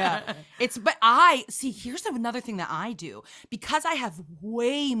 Yeah. But I see. Here's another thing that I do because I have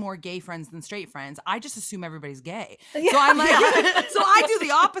way more gay friends than straight friends. I just assume everybody's gay. So I'm like, so I do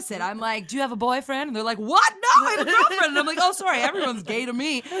the opposite. I'm like, do you have a boyfriend? And they're like, what? No, I have a girlfriend. And I'm like, oh, sorry, everyone's gay to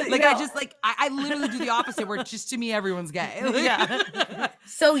me. Like I just like I literally do the opposite. Where just to me, everyone's gay. Yeah.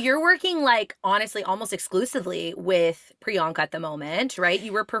 So you're working like honestly almost exclusively with Priyanka at the moment, right?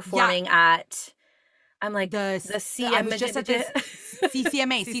 You were performing at I'm like I was just at the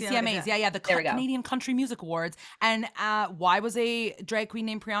CCMAs. Yeah, the There we go. Canadian Country Music Awards. And why was a drag queen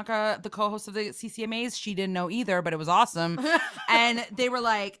named Priyanka the co-host of the CCMAs? She didn't know either, but it was awesome. And they were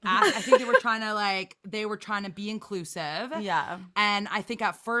like, I think they were trying to be inclusive. Yeah. And I think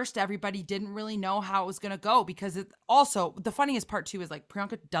at first everybody didn't really know how it was gonna go because it also the funniest part too is like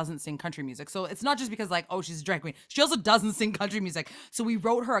Priyanka doesn't sing country music. So it's not just because like, oh, she's a drag queen. She also doesn't sing country music. So we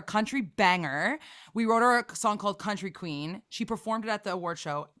wrote her a country banger. We wrote her a song called Country Queen. She performed it at the award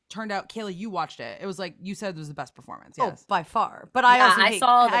show. Turned out, Kayla, you watched it. It was like you said it was the best performance. Yes. Oh, by far. But I Yeah, also I hate,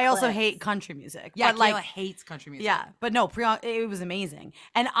 saw the I also clips. hate country music. Yeah, but Kayla like hates country music. yeah, but no, Priyanka, it was amazing.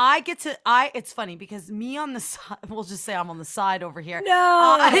 And it's funny because me on the side, we'll just say I'm on the side over here.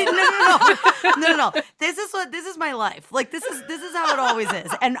 No. This is my life. Like this is how it always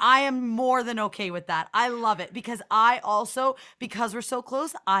is. And I am more than okay with that. I love it because because we're so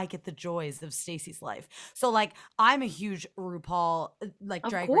close, I get the joys of Stacey's life. So like I'm a huge RuPaul like Of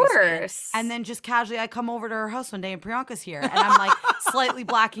drag race fan. course. And then just casually I come over to her house one day and Priyanka's here and I'm like slightly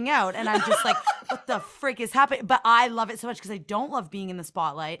blacking out and I'm just like, what the frick is happening? But I love it so much because I don't love being in the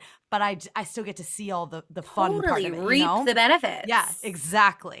spotlight, but I still get to see all the fun part totally of it, reap you know? the benefits. Yeah,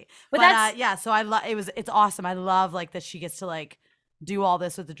 exactly. But But that's- yeah, so I love it's awesome. I love like that she gets to like do all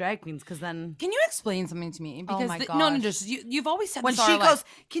this with the drag queens because then Can you explain something to me? Because my no, gosh. just you've always said when this she our life. goes,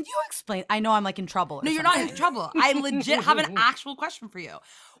 can you explain? I know I'm like in trouble. or No, you're not something. in trouble. I legit have an actual question for you.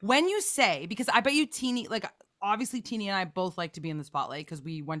 When you say, because I bet you Teeny, like obviously Teeny and I both like to be in the spotlight because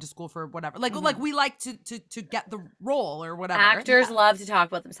we went to school for whatever. Like we like to get the role or whatever. Actors love to talk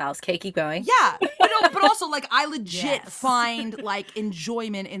about themselves. Okay, keep going. Yeah, but also like I legit Yes. find like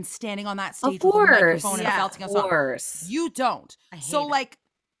enjoyment in standing on that stage Of with a course. microphone and Yeah, belting a Of song. course. You don't. I hate So it. like,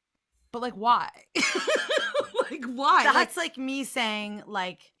 but like why? Like why? That's like me saying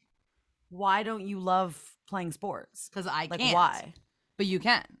like, why don't you love playing sports? because I Like can't. why? But you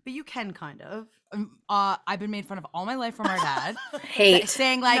can. But you can kind of. I've been made fun of all my life from our dad. Hate.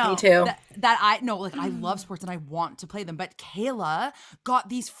 Saying like No. Me too. that I no like I love sports and I want to play them, but Kayla got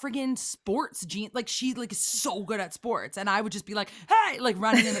these friggin' sports genes. Like she like is so good at sports, and I would just be like, hey, like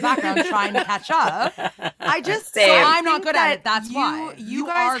running in the background trying to catch up. I just Same. so I I'm not think good at that it, that's why. you You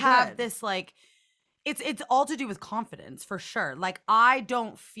guys are have good. this like it's all to do with confidence for sure. Like I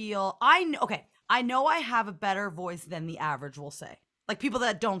don't feel I know I have a better voice than the average will say. Like people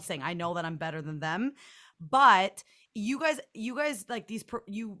that don't sing, I know that I'm better than them. But you guys like these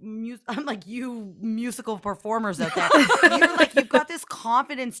I'm like you musical performers out there. You've got this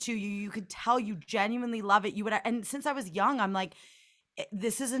confidence to you. You could tell you genuinely love it. And since I was young, I'm like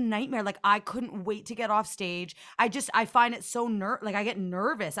this is a nightmare. Like I couldn't wait to get off stage. I find it so like I get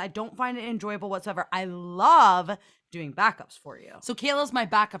nervous. I don't find it enjoyable whatsoever. I love doing backups for you. So Kayla's my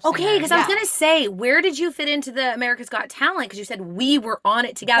backup Okay, singer. because I was Yeah. gonna say, where did you fit into the America's Got Talent? Because you said we were on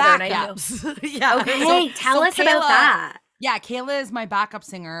it together, and I knew. Backups. Yeah. Okay, tell us about Kayla- that. Yeah, Kayla is my backup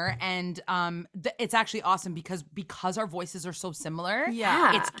singer, and it's actually awesome because our voices are so similar.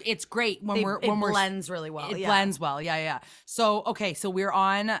 Yeah. It's great when It we're blends really well. It blends well. Yeah. So okay, so we're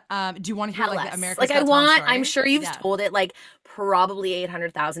on. Do you want to hear Tell like us. America's Like Got I Talent want. story? I'm sure you've Yeah. told it like probably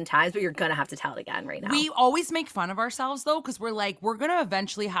 800,000 times, but you're gonna have to tell it again right now. We always make fun of ourselves though, because we're like, we're gonna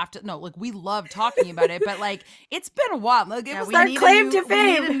eventually have to. No, like we love talking about it, but like it's been a while. Like it was our like, claim to We need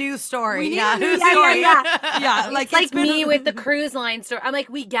fame. a new story. We need yeah. a new Yeah, story. yeah. Yeah, It's like it's been- me with the cruise line story. I'm like,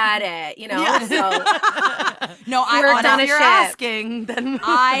 we get it, you know. Yeah. So No, I We're on done our- If you're ship. asking, then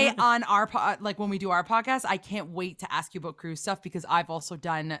I on our like when we do our podcast, I can't wait to ask you about cruise stuff because I've also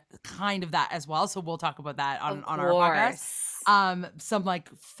done kind of that as well. So we'll talk about that on our podcast. Some like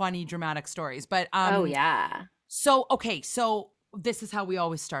funny dramatic stories, but Oh yeah. So okay, so this is how we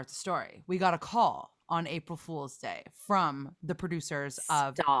always start the story. We got a call on April Fool's Day from the producers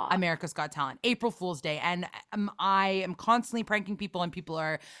of Stop. America's Got Talent. April Fool's Day, and I am constantly pranking people, and people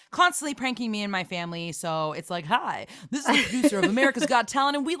are constantly pranking me and my family. So it's like, hi, this is the producer of America's Got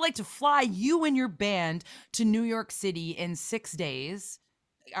Talent, and we'd like to fly you and your band to New York City in 6 days.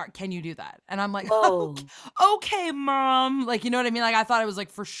 Can you do that? And I'm like, Whoa. okay, mom. Like, you know what I mean? Like, I thought it was like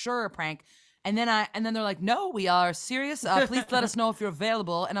for sure a prank. And then they're like, no, we are serious. Please let us know if you're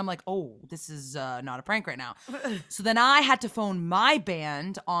available. And I'm like, oh, this is not a prank right now. So then I had to phone my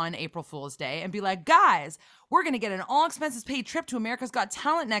band on April Fool's Day and be like, guys, we're going to get an all expenses paid trip to America's Got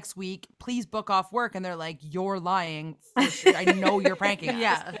Talent next week. Please book off work. And they're like, you're lying. For sure. I know you're pranking us.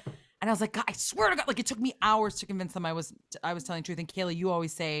 yeah. And I was like, God, I swear to God, like it took me hours to convince them I was telling the truth. And Kayla, you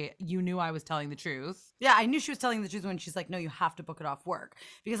always say you knew I was telling the truth. Yeah, I knew she was telling the truth when she's like, no, you have to book it off work.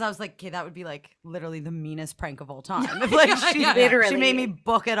 Because I was like, okay, that would be like literally the meanest prank of all time. Like she Literally. made me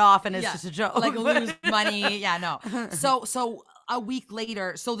book it off and it's Yeah. just a joke. Like lose money. Yeah, no. So a week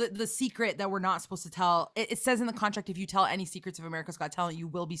later, so the secret that we're not supposed to tell, it says in the contract, if you tell any secrets of America's Got Talent, you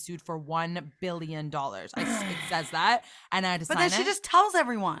will be sued for $1 billion. It says that, and I had to But sign then she it. just tells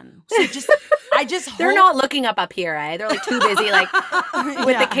everyone. So I just They're hope- not looking up here, eh? They're like too busy, like with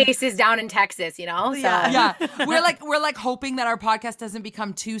Yeah. the cases down in Texas, you know. So. Yeah. Yeah, we're like hoping that our podcast doesn't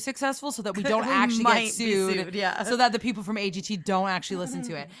become too successful, so that we don't We actually might get be sued. sued, yeah. So that the people from AGT don't actually listen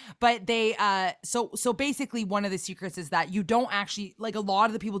to it. But they, so basically, one of the secrets is that you don't actually, like, a lot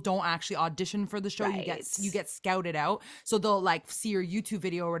of the people don't actually audition for the show. Right. You get scouted out, so they'll like see your YouTube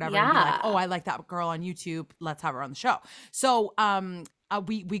video or whatever, and be like, Yeah. oh, I like that girl on YouTube. Let's have her on the show. So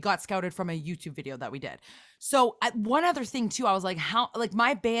we got scouted from a YouTube video that we did. So one other thing too, I was like, how, like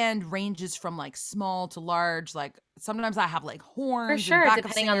my band ranges from like small to large. Like sometimes I have like horns, For and sure, backup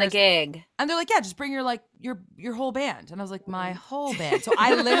depending on the singers. gig. And they're like, yeah, just bring your like your whole band. And I was like, my whole band. So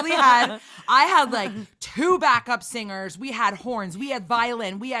I literally had like 2 backup singers. We had horns, we had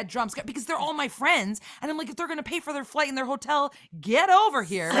violin, we had drums, because they're all my friends. And I'm like, if they're gonna pay for their flight and their hotel, get over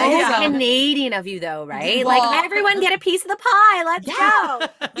here. So Right? So- Canadian of you, though, right? Well- like everyone get a piece of the pie. Let's go.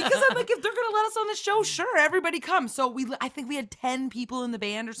 Because I'm like, if they're gonna let us on the show, sure, everybody come. So I think we had 10 people in the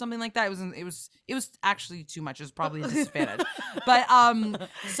band or something like that. It was actually too much. It was probably a disadvantage. But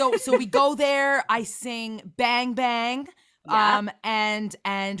so we go there. I sing Bang Bang. Yeah.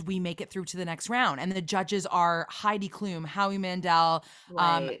 And we make it through to the next round. And the judges are Heidi Klum, Howie Mandel,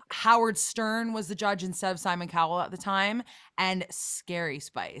 Right. Howard Stern was the judge instead of Simon Cowell at the time, and Scary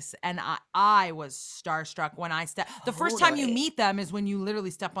Spice. And I was starstruck when I the first time you Totally. meet them is when you literally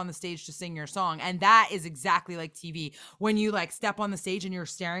step on the stage to sing your song. And that is exactly like TV. When you like step on the stage and you're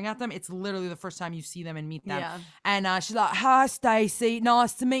staring at them, it's literally the first time you see them and meet them. Yeah. And she's like, hi, Stacey,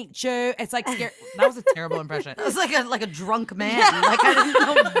 nice to meet you. It's like scary. That was a terrible impression. It was like a drunk man. Like I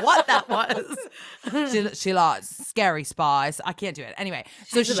didn't know what that was. She likes Scary Spice. I can't do it. Anyway,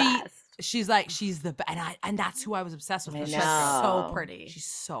 so She's the best. she's like, she's the and that's who I was obsessed with. I She's know. So pretty. She's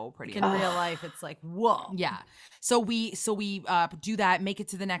so pretty. In real life, it's like, whoa. Yeah. So we do that, make it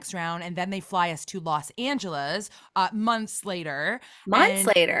to the next round, and then they fly us to Los Angeles months later. Months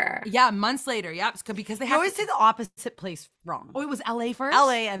And- later. Yeah, months later. Yep. Because they You have always say the opposite place wrong. Oh, it was LA first?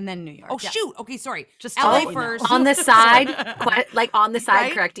 LA and then New York. Oh, Yeah. shoot. Okay, sorry. Just LA to let you know. first. On the side, like on the side,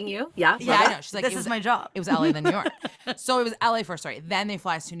 Right? correcting you. Yeah. Yeah, I know. She's like, this it is was- my job. It was LA, then New York. So it was LA first, sorry. Then they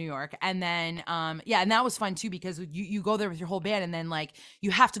fly us to New York. And then, and that was fun too, because you go there with your whole band, and then like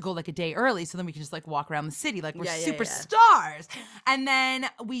you have to go like a day early, so then we can just like walk around the city like we're Yeah, yeah, superstars. And then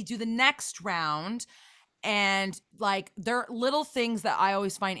we do the next round. And like there are little things that I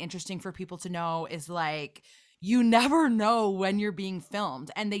always find interesting for people to know is like, you never know when you're being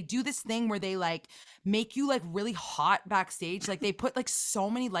filmed. And they do this thing where they like make you like really hot backstage. Like they put like so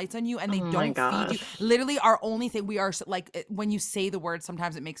many lights on you and they Oh my don't feed you. gosh. Literally our only thing, we are like, when you say the word,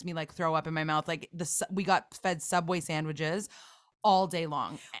 sometimes it makes me like throw up in my mouth. Like we got fed Subway sandwiches all day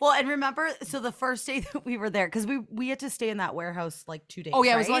long. Well, and remember, so the first day that we were there, because we had to stay in that warehouse like 2 days. Oh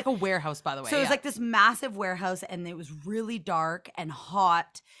yeah, it was right? like a warehouse, by the way. So it was yeah. like this massive warehouse, and it was really dark and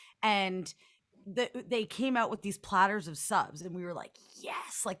hot, and they came out with these platters of subs, and we were like,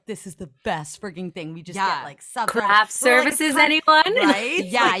 yes, like this is the best freaking thing. We just Yeah. get like subs. Craft We're like, it's services, kind- anyone? right?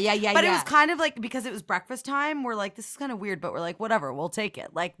 Yeah, yeah. But it was kind of like, because it was breakfast time, we're like, this is kind of weird, but we're like, whatever, we'll take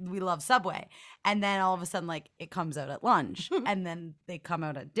it. Like, we love Subway. And then all of a sudden, like, it comes out at lunch, and then they come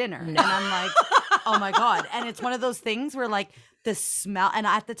out at dinner. And I'm like, oh my God. And it's one of those things where, like, the smell, and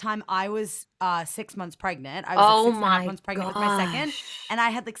at the time I was 6 months pregnant. I was Oh like 6.5 my months pregnant with my second. gosh. And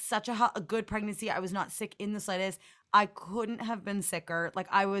I had like such a good pregnancy. I was not sick in the slightest. I couldn't have been sicker. Like,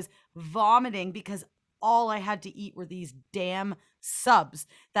 I was vomiting because all I had to eat were these damn subs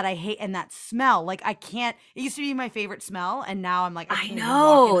that I hate, and that smell. Like, I can't. It used to be my favorite smell, and now I'm like, I I can't even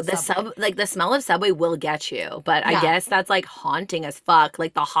walk in know a the Subway. like the smell of Subway will get you, but I Yeah. guess that's like haunting as fuck.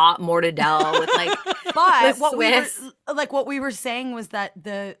 Like the hot mortadell with like But the what Swiss. we were saying was that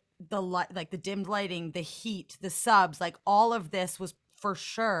the light, like the dimmed lighting, the heat, the subs, like all of this was for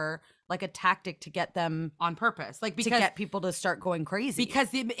sure like a tactic to get them on purpose. Like to because get people to start going crazy. because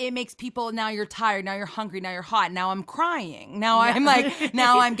it makes people, now you're tired, now you're hungry, now you're hot, now I'm crying, now I'm like,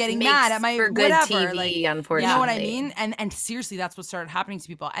 now I'm getting Makes mad at my for good whatever. TV, like, unfortunately. you know what I mean? And seriously, that's what started happening to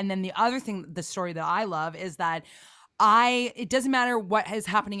people. And then the other thing, the story that I love is that it doesn't matter what is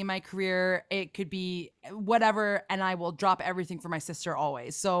happening in my career. It could be whatever, and I will drop everything for my sister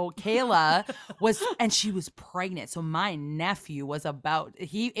always. So Kayla and she was pregnant. So my nephew was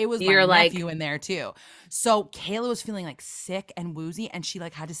it was You're my like- nephew in there too. So Kayla was feeling like sick and woozy, and she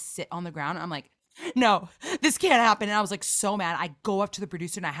like had to sit on the ground. I'm like, no, this can't happen. And I was like so mad. I go up to the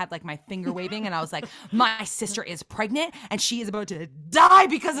producer and I had like my finger waving, and I was like, my sister is pregnant and she is about to die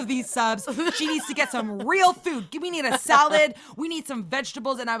because of these subs. She needs to get some real food. We need a salad. We need some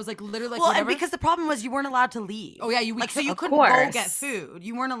vegetables. And I was like, literally, like, well, whatever. and because the problem was you weren't allowed to leave. Oh, yeah, so you Of couldn't go get course. food.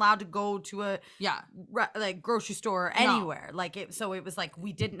 You weren't allowed to go to a yeah, like grocery store or anywhere. Like it, so it was like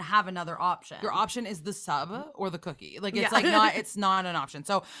we didn't have another option. your option is the sub or the cookie. Like it's Yeah. like it's not an option.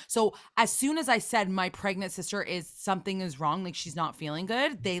 So as soon as I said my pregnant sister something is wrong, like she's not feeling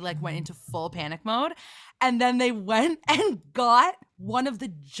good, they like went into full panic mode. And then they went and got one of the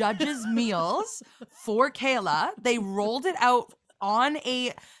judges' meals for Kayla. They rolled it out on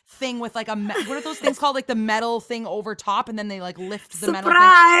a thing with like what are those things called? Like the metal thing over top, and then they like lift the metal thing.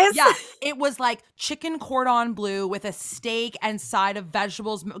 Surprise! Yeah, it was like chicken cordon bleu with a steak and side of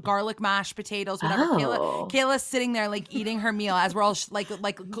vegetables, garlic mashed potatoes, whatever. Oh. Kayla's sitting there like eating her meal as we're all like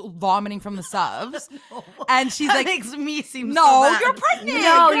vomiting from the subs, and she's that like, makes me seem "No, so bad. you're pregnant.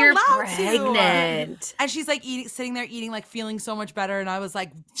 No, you're allowed to." pregnant. And she's like sitting there eating, like feeling so much better. And I was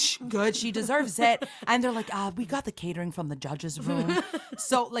like, good, she deserves it. And they're like, we got the catering from the judge's room.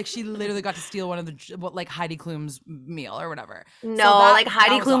 So like she literally got to steal one of like Heidi Klum's meal or whatever. No, So that- like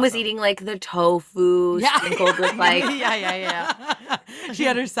Heidi that Klum was awesome. eating like the tofu Yeah. sprinkled with like yeah. She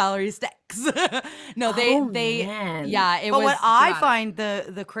had her celery sticks. No, Oh, they man. yeah, it But was what I dramatic. find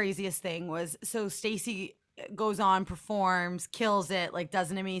the craziest thing was, so Stacey goes on, performs, kills it, like does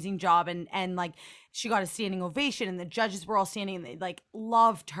an amazing job, and like she got a standing ovation, and the judges were all standing and they like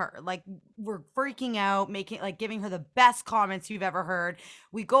loved her, like were freaking out, giving her the best comments you've ever heard.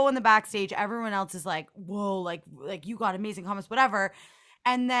 We go in the backstage, everyone else is like, whoa, like you got amazing comments, whatever.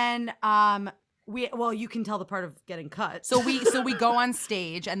 And then you can tell the part of getting cut. So we go on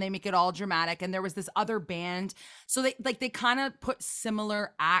stage and they make it all dramatic, and there was this other band. So they kind of put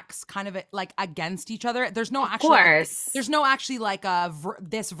similar acts kind of like against each other. There's no actually course. there's no actually like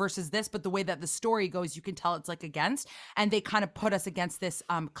this versus this, but the way that the story goes, you can tell it's like against. And they kind of put us against this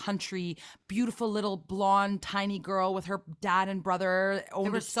country, beautiful little blonde tiny girl with her dad and brother. they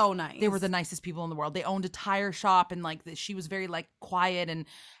were so nice. They were the nicest people in the world. They owned a tire shop, and like she was very like quiet,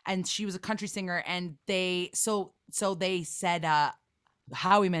 and she was a country singer. And they they said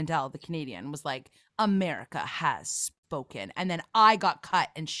Howie Mandel, the Canadian, was like, America has spoken. And then I got cut,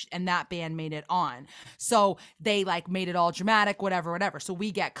 and that band made it on. So they like made it all dramatic, whatever. So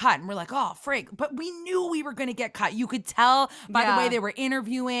we get cut, and we're like, oh frig, but we knew we were gonna get cut. You could tell by the way they were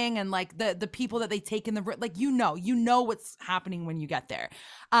interviewing, and like the people that they take in the, like, you know what's happening when you get there.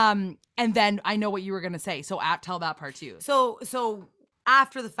 And then I know what you were gonna say, so tell that part too. So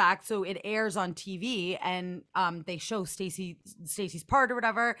after the fact, so it airs on TV, and they show Stacey's part or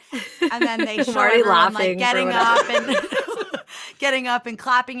whatever, and then they show already everyone laughing like for getting up and getting up and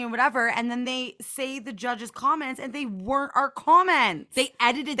clapping and whatever, and then they say the judges' comments, and they weren't our comments. They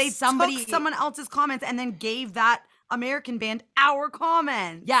edited They somebody. took someone else's comments and then gave that American band our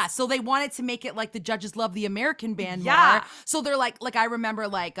comments. Yeah, so they wanted to make it like the judges love the American band Yeah. more. So they're like I remember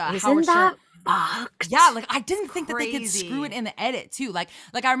like Isn't Howard that Stern. fucked? Yeah, like I didn't think that they could Crazy. screw it in the edit too. Like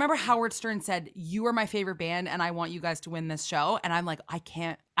I remember Howard Stern said, "You are my favorite band, and I want you guys to win this show." And I'm like, I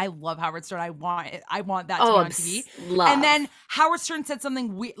can't. I love Howard Stern. I want it. I want that to be on TV. love. And then Howard Stern said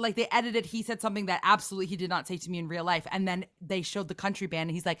something like they edited. He said something that absolutely he did not say to me in real life. And then they showed the country band,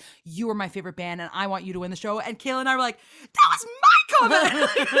 and he's like, "You are my favorite band, and I want you to win the show." And Kayla and I were like, "That was my comment."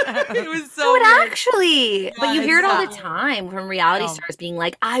 It was so No, it weird. actually, but you hear it all the Yeah. time from reality stars being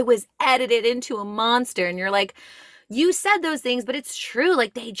like, I was edited into a monster. And you're like, you said those things, but it's true.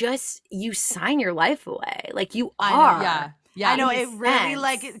 Like you sign your life away. Like you I know, are. Yeah, yeah. I know It it makes really sense.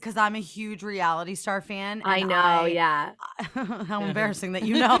 like it because I'm a huge reality star fan. I and know, yeah. How embarrassing that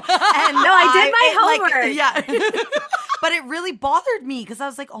you know. And No, I did my homework. yeah. But it really bothered me because I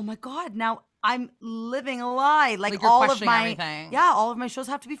was like, oh my God, now I'm living a lie. Like you're all of questioning my everything. all of my shows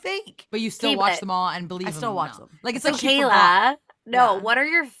have to be fake. But you still Okay, watch but- them all and believe I still them watch now. them. Like it's So like she forgot. Kayla, no, Yeah. what are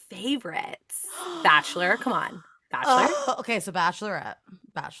your favorites? Bachelor, come on. Bachelor? Okay, so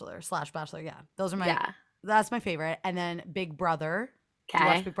Bachelor/Bachelor, yeah. Those are my Yeah. that's my favorite. And then Big Brother. Do you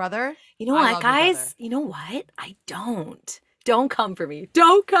Okay. watch Big Brother? You know I what, love Big guys? Brother. You know what? I don't. Don't come for me.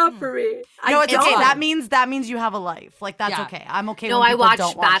 Don't come for me. No, I it's okay. don't. That means you have a life. Like that's Yeah. okay. I'm okay. No, when I people watch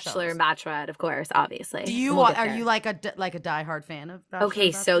don't watch Bachelor shows. and Bachelorette, of course, obviously. Do you We'll get are there. you like a diehard fan of Bachelor? Okay,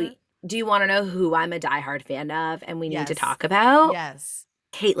 and so Bachelorette? do you want to know who I'm a diehard fan of and we need to Yes. talk about? Yes.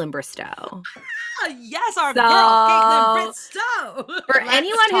 Caitlin Bristow. Yes, our So- girl, Caitlin Bristow. For Let's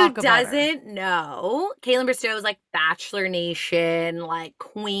anyone who talk about her. doesn't know, Caitlin Bristow is like Bachelor Nation, like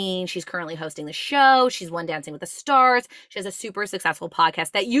queen. She's currently hosting the show. She's won Dancing with the Stars. She has a super successful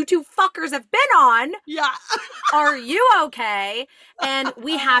podcast that you two fuckers have been on. Yeah. Are you okay? And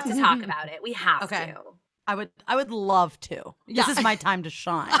we have to talk about it. We have Okay. to. I would love to. Yeah. This is my time to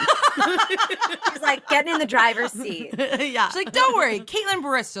shine. She's like getting in the driver's seat. yeah. She's like, don't worry, Caitlin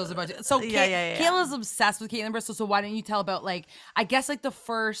Bristow's about to. So Yeah. Kayla's obsessed with Caitlin Bristol. So why don't you tell about like I guess like the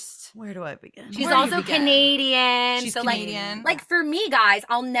first. Where do I begin? She's Where do you also begin? Canadian. She's so Canadian. Like for me, guys,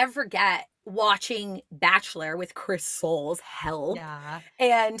 I'll never forget watching Bachelor with Chris Soules help. Yeah.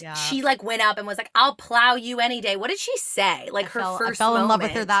 And Yeah. she like went up and was like, I'll plow you any day. What did she say? Like her I first fell in love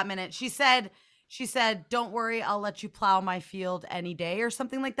with her moment. that minute. She said, "Don't worry, I'll let you plow my field any day," or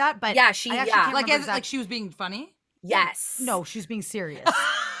something like that. But Yeah, I actually can't Like remember like she was being funny. Yes. No, she's being serious.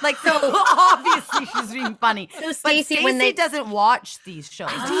 Like, so obviously she's being funny. So But Stacey, when they doesn't watch these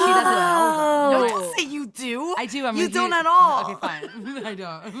shows. She doesn't know them. No, Oh. don't say you do. I do. I'm You a don't huge- at all. Okay, fine. I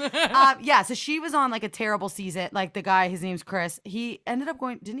don't. Yeah, so she was on like a terrible season. Like the guy, his name's Chris. He ended up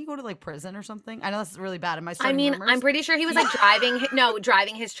didn't he go to like prison or something? I know this is really bad. Am I I starting mean, rumors? I'm pretty sure he was like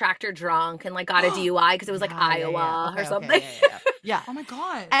driving his tractor drunk and like got a DUI because it was like Yeah, yeah, Iowa yeah. or Okay, something. Yeah. Oh my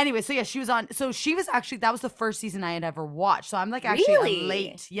god. Anyway, so yeah, she was on. So she was actually that was the first season I had ever watched. So I'm like actually Really?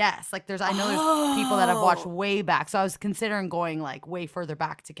 late. Yes, like I know there's people that have watched Oh. way back. So I was considering going like way further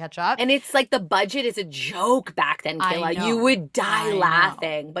back to catch up. And it's like the budget is a joke back then, I Kayla. know. You would die I know.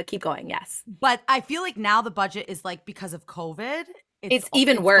 laughing. But keep going, yes. But I feel like now the budget is like because of COVID. It's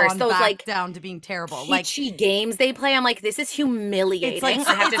even worse. gone Those, back like, down to being terrible. Like Peachy games they play. I'm like, this is humiliating. it's like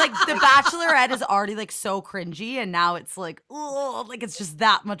I have it's like The Bachelorette is already like so cringy, and now it's like like it's just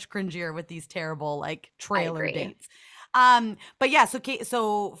that much cringier with these terrible like trailer agree. dates. But yeah,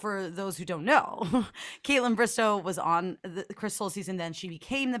 so for those who don't know, Caitlin Bristow was on the Chris Soules season. Then she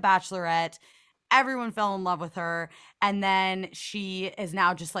became the Bachelorette. Everyone fell in love with her, and then she is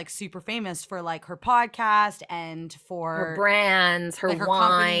now just like super famous for like her podcast and for her brands, her like, her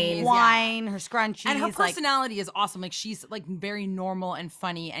wine. companies, her scrunchies, and her like, personality is awesome. Like she's like very normal and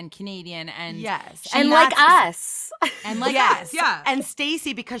funny and Canadian and yes, And like that's- us. and like yes, us. Yeah. And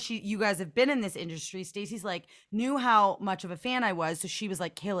Stacey, because you guys have been in this industry, Stacey's like knew how much of a fan I was, so she was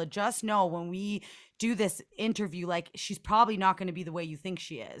like, Kayla, just know when we do this interview, like she's probably not going to be the way you think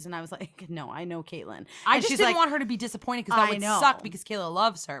she is. And I was like, no, I know Caitlin. I And just she's didn't like, want her to be disappointed because that I would know. suck because Kayla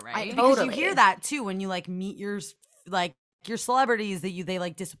loves her, right? because Totally. you hear that too when you like meet your like your celebrities that they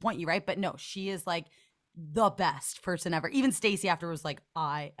like disappoint you, right? But no, she is like the best person ever. Even Stacey after was like,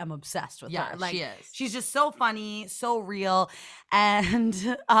 I am obsessed with her. Like, she is. She's just so funny, so real,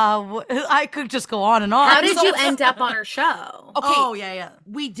 and I could just go on and on. How did you end up on her show? Okay. Oh yeah.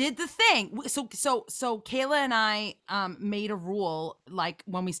 We did the thing. So Kayla and I made a rule, like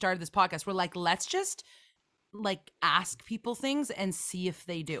when we started this podcast, we're like, let's just like ask people things and see if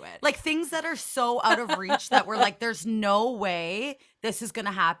they do it. Like things that are so out of reach that we're like, there's no way this is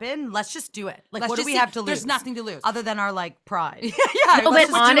gonna happen. Let's just do it. Like, Let's what do just we see. have to lose? There's nothing to lose. other than our like pride. Yeah, No, let's but just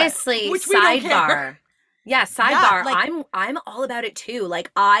do it. honestly, Which we don't care. sidebar. Yeah, sidebar. like- I'm all about it too.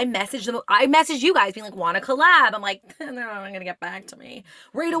 Like I messaged you guys being like, want to collab? I'm like, they're not gonna get back to me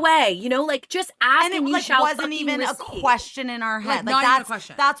right away. You know, like just ask And and it you like shall wasn't fucking even a receive. question in our head. not even a that's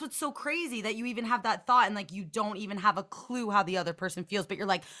question. that's what's so crazy that you even have that thought and like you don't even have a clue how the other person feels. But you're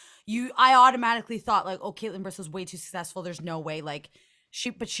like, I automatically thought like, oh, Caitlin Bristow's way too successful. There's no way like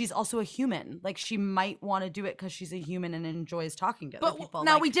but she's also a human. Like she might want to do it because she's a human and enjoys talking to other But people.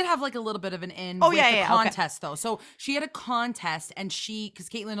 now like, we did have like a little bit of an in Oh, with yeah, the yeah, okay. contest though. So she had a contest and because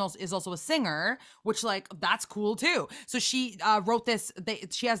Caitlin is also a singer, which like that's cool too. So she wrote this.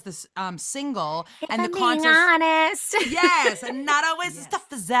 She has this single and the contest. honest. Yes, and not always as tough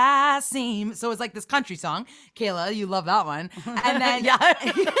as I seem. So it's like this country song. Kayla, you love that one. And then yeah,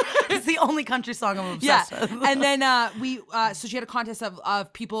 it's the only country song I'm obsessed with. and then so she had a contest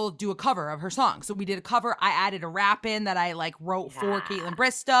of people do a cover of her song. So we did a cover. I added a rap in that I like wrote for Caitlin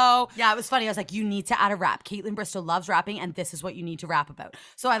Bristow. Yeah, it was funny. I was like, you need to add a rap. Caitlin Bristow loves rapping, and this is what you need to rap about.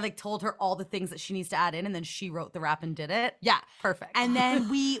 So I like told her all the things that she needs to add in, and then she wrote the rap and did it. Yeah. Perfect. And then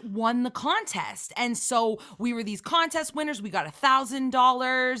we won the contest. And so we were these contest winners. We got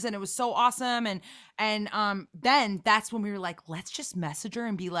 $1,000 and it was so awesome. And then that's when we were like, let's just message her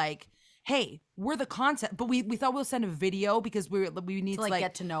and be like, hey, we're the contest. But we thought we'll send a video because we need to like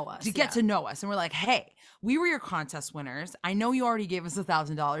get to know us. to get to know us. And we're like, hey, we were your contest winners. I know you already gave us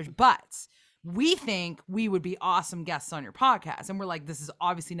 $1,000, but we think we would be awesome guests on your podcast. And we're like, this is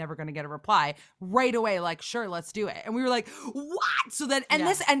obviously never going to get a reply right away. Like, sure, let's do it. And we were like, what? So then,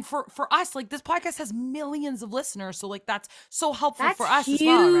 and for us, like this podcast has millions of listeners. So like, that's so helpful That's for us as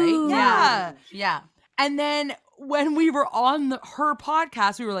well, right? huge. Yeah. Yeah. And then when we were on her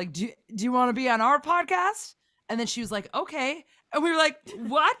podcast, we were like, do you want to be on our podcast? And then she was like, okay. And we were like,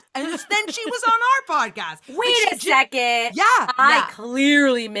 what? And then she was on our podcast. Wait a second. Yeah. I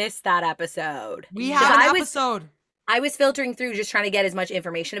clearly missed that episode. We So have an I was- episode. I was filtering through just trying to get as much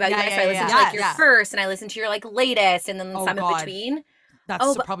information about you Yeah, guys. yeah, So I listened yeah. to like your Yeah. first and I listened to your like latest and then Oh, some in God. between. That's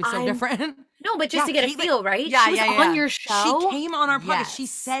Oh, but probably so I'm- different. No, but just Yeah, to get a Caitlin- feel, right? Yeah, she was yeah, on yeah. your show. She came on our podcast. She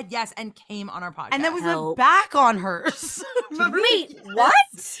Yes. said yes and came on our podcast. And then we went Help. back on hers. Remember? Wait,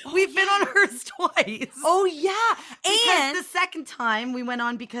 what? We've been on hers twice. oh yeah, Because and the second time we went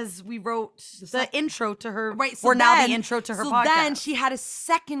on because we wrote the intro to her. right. So we're now then- the intro to her so podcast. then she had a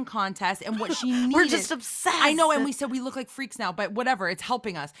second contest, and what she needed. We're just obsessed. I know, and we said we look like freaks now, but whatever, it's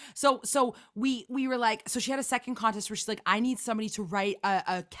helping us. So we were like, so she had a second contest where she's like, I need somebody to write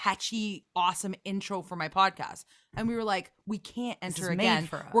a catchy, awesome intro for my podcast. And we were like, we can't enter is made again.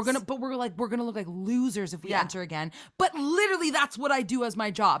 for us. We're gonna look like losers if we Yeah. enter again. But literally, that's what I do as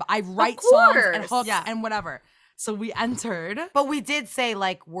my job. I write songs and course. hooks Yeah. and whatever. So we entered. But we did say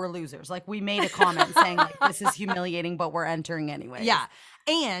like we're losers. Like we made a comment saying like this is humiliating, but we're entering anyway. Yeah.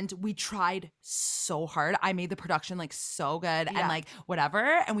 And we tried so hard. I made the production like so good and Yeah. like whatever.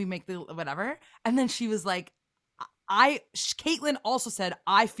 And we make the whatever. And then she was like, Caitlin also said,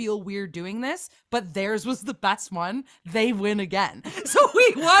 I feel weird doing this, but theirs was the best one. They win again. So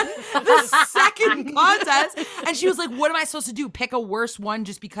we won the second contest. And she was like, what am I supposed to do? Pick a worse one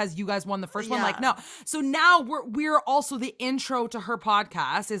just because you guys won the first one? Yeah. Like, no. So now we're also the intro to her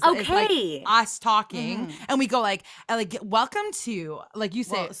podcast is Okay. like us talking. And we go like, welcome to, like you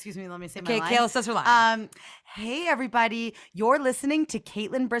say, Well, excuse me, let me say my okay, line. Kayla says her line. Hey everybody, you're listening to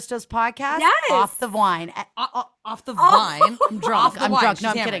Caitlin Bristow's podcast. Yes. Off the Vine. Off the vine. I'm drunk. Off the I'm wine. drunk. She's No,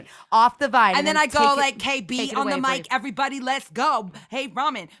 I'm hammered. kidding. Off the Vine. And then I go take it- like, take KB it on the away, mic, Brave. everybody, let's go. Hey,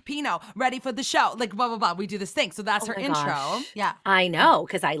 Ramen, Pino, ready for the show. Like, blah, blah, blah. We do this thing. So that's her my intro. gosh. Yeah. I know,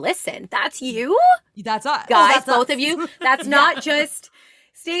 because I listened. That's you? That's us. Guys, that's both us. of you. That's not just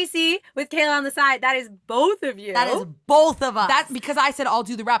Stacey with Kayla on the side. That is both of you. That is both of us. That's because I said I'll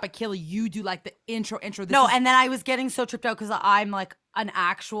do the rap, but Kayla, you do like the intro. This No, is- and then I was getting so tripped out because I'm like an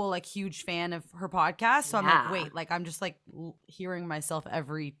actual like huge fan of her podcast. So I'm Yeah. like, wait, like I'm just like hearing myself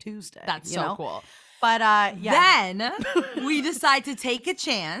every Tuesday. that's you so know? cool. But yeah. Then we decide to take a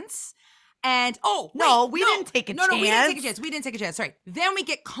chance. And No, we didn't take a No, we didn't take a chance. chance. We didn't take a chance. Sorry. Then we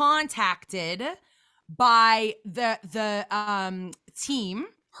get contacted by the team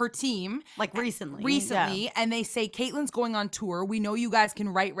her team Like recently. recently, Yeah. and they say, Caitlin's going on tour. We know you guys can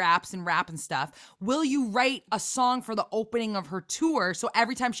write raps and rap and stuff. Will you write a song for the opening of her tour? So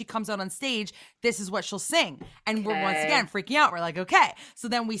every time she comes out on stage, this is what she'll sing. And we're once Okay. again freaking out. We're like, okay. So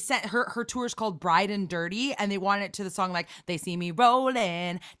then we sent her tour is called Bride and Dirty, and they wanted it to the song like, they see me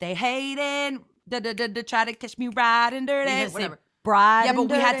rolling, they hating, try to catch me riding dirty, You just say whatever. Bride Yeah, but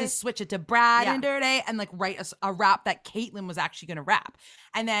and we had to Dirty. switch it to Brad Yeah. and Dirty and like write a rap that Caitlyn was actually going to rap.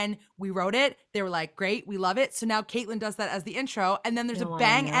 And then we wrote it. They were like, great, we love it. So now Caitlyn does that as the intro. And then there's No, a I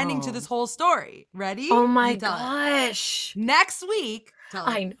bang ending to know. this whole story. Ready? Oh my You tell it. gosh. Next week. Tell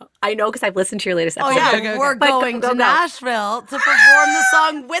it. I know because I've listened to your latest Oh episode. yeah, Okay, okay, we're okay. But go, going go, to go. Nashville to perform the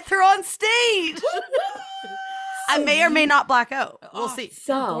song with her on stage. I may or may not black out. We'll Oh, see.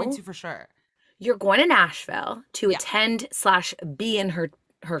 So I'm going to for sure. you're going to Nashville to Yeah. attend/be in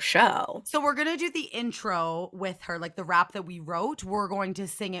her show. So we're gonna do the intro with her, like the rap that we wrote. We're going to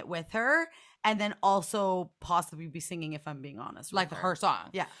sing it with her, and then also possibly be singing "If I'm Being Honest," with Like her song.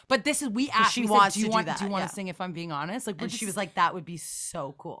 Yeah. But this is, we asked, she we wants said, do you to do want, that, do you want yeah. to sing If I'm Being Honest? Like, we're And she just- was like, "That would be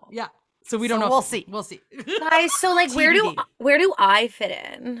so cool." yeah. So we don't So know. we'll see. We'll see. Guys, so like where do TBD. I fit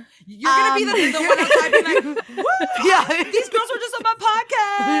in? You're going to be the one outside being like, woo! Yeah. These girls were just on my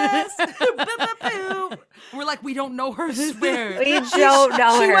podcast. Boop, boop, boop. We're like, we don't know her. I swear. We don't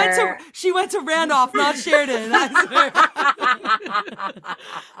know she her. She went to Randolph, not Sheridan. I swear.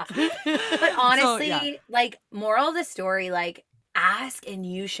 But honestly, yeah. like moral of the story, like ask and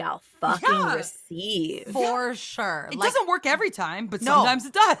you shall fucking Yeah. receive. For sure. It Like, doesn't work every time, but No. sometimes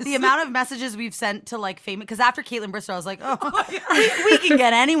it does. the amount of messages we've sent to like famous, because after Caitlyn Bristow, I was like, oh, we can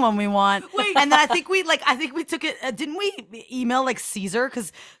get anyone we want. Wait. And then I think we took it. Didn't we email like Caesar?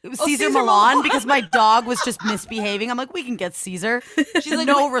 Because it was Caesar, Caesar Milan, Milan. because my dog was just misbehaving. I'm like, we can get Caesar. She's like,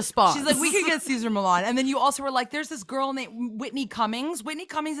 no "Wait." response. She's like, we could get Caesar Milan. And then you also were like, there's this girl named Whitney Cummings. Whitney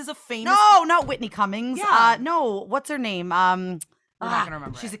Cummings is a famous. no, not Whitney Cummings. Yeah. No, what's her name? We're not gonna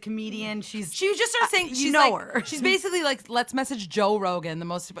remember She's it. a comedian. She just started saying, you she's know like, her. she's basically like, let's message Joe Rogan, the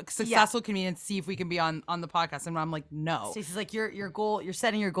most successful comedian, see if we can be on the podcast. And I'm like, no. Stacey's like, your goal. You're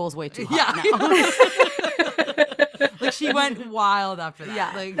setting your goals way too high. Yeah. now. Like she went wild after that.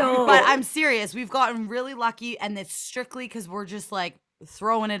 Yeah. Like, No. But I'm serious. We've gotten really lucky, and it's strictly because we're just like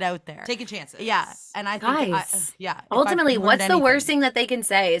throwing it out there. taking chances. Yeah, and I think, Guys, if I've Ultimately, learned what's the worst anything- thing that they can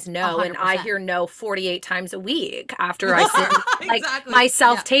say is no, and I 100%. hear no 48 times a week after I send like Exactly. my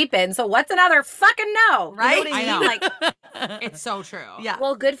self tape in. So what's another fucking no? Right? You know what I I mean? know. Like, It's so true. Yeah.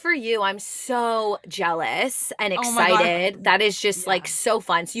 well, good for you. I'm so jealous and Oh my God. excited. That is just like so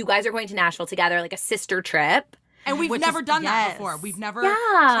fun. So you guys are going to Nashville together, like a sister trip. And we've Which never is- done that yes. before. We've never Yeah.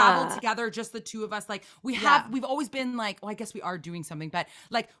 traveled together, just the two of us. Like Yeah. we've always been like, well, I guess we are doing something, but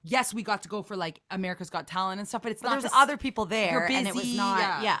like, yes, we got to go for like America's Got Talent and stuff, but it's But not there's the s- other people there, You're and it was busy,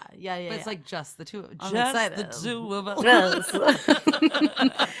 not. yeah. Yeah. But it's like just the two, I'm just excited. the two of us.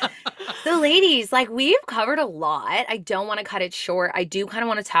 So, ladies, like we've covered a lot. I don't want to cut it short. I do kind of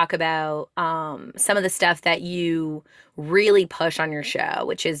want to talk about some of the stuff that you really push on your show,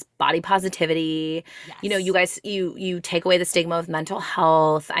 which is body positivity. You know, you guys, you take away the stigma of mental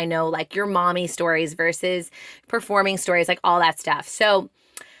health. I know, like your mommy stories versus performing stories, like all that stuff. So,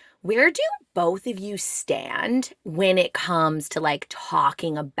 where do both of you stand when it comes to like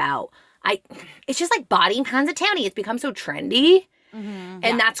talking about? It's just like body positivity. It's become so trendy. Mhm.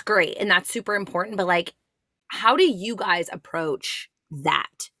 And that's great. And that's super important. But like, how do you guys approach that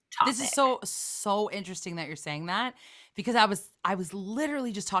topic? This is so interesting that you're saying that, because I was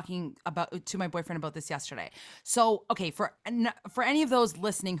literally just talking to my boyfriend about this yesterday. So, okay, for any of those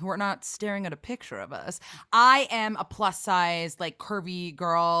listening who are not staring at a picture of us, I am a plus size, like curvy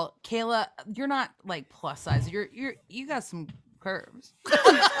girl. Kayla, you're not like plus size. You got some curves.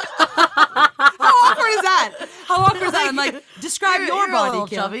 How awkward is that? How awkward is that? I'm like, describe your You're a body, little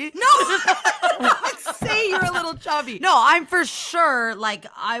Kayla. chubby. No, say you're a little chubby. No, I'm for sure like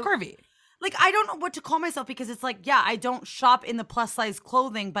curvy. Like I don't know what to call myself, because it's like, yeah, I don't shop in the plus size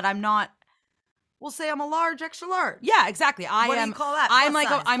clothing, but I'm not. We'll say I'm a large, extra large. Yeah, exactly. I What do am. you call that? I'm Plus like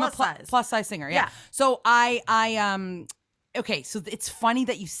size, I'm a plus size. plus size singer. Yeah. Yeah. So okay. So it's funny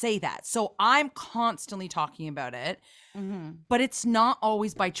that you say that. So I'm constantly talking about it, but it's not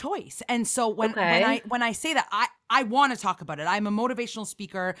always by choice. And so when Okay. I say that, I want to talk about it. I'm a motivational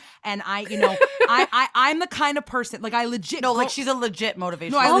speaker, and I'm the kind of person, like I legit No, go- like she's a legit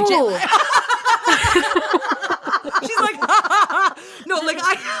motivation. No, I legit. Oh. She's like, no, like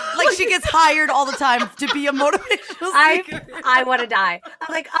I like she gets hired all the time to be a motivational speaker. I want to die.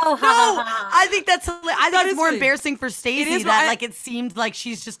 I'm like, oh, ha, No, ha, ha. I think that's. I That think it's is more funny. embarrassing for It Stacey is, that I- like it seemed like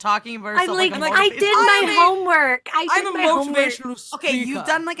she's just talking about I'm herself. like, a I motivational- did my homework. I did I'm a my homework. motivational speaker. Okay, you've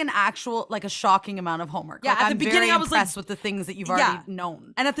done like an actual, like a shocking amount of homework. Yeah, Like, at the I'm beginning, very I was like- impressed with the things that you've already Yeah.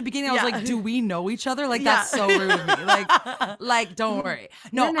 known. And at the beginning, I was Yeah. like, "Do we know each other? Like Yeah. that's so rude of me. Like, don't worry.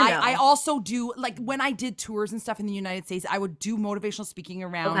 No, No. I also do like when I did tours and stuff in the United States, I would do motivational speaking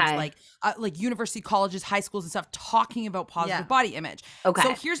around Okay. like university, colleges, high schools, and stuff, talking about positive Yeah. body image. Okay.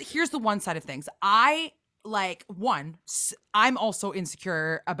 So here's the one side of things. I'm also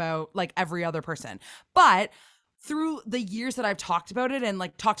insecure about like every other person, but through the years that I've talked about it and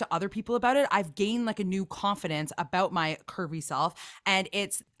like talked to other people about it, I've gained like a new confidence about my curvy self. And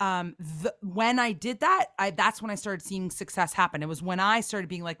it's when I did that, that's when I started seeing success happen. It was when I started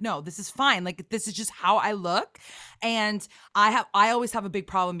being like, no, this is fine. Like this is just how I look. And I always have a big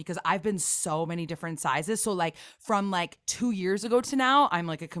problem because I've been so many different sizes. So like from like 2 years ago to now, I'm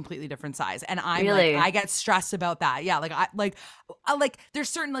like a completely different size. And I'm Really? like, I get stressed about that. Yeah. Like there's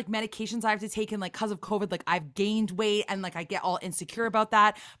certain like medications I have to take, and like because of COVID, like I've gained weight and like I get all insecure about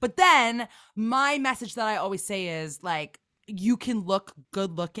that. But then my message that I always say is like, you can look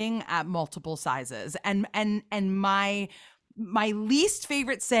good looking at multiple sizes. And my least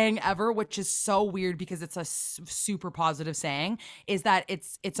favorite saying ever, which is so weird because it's a super positive saying, is that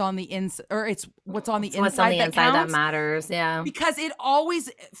it's on the inside, or it's what's on the It's inside what's on the that inside that counts. matters. Yeah. Because it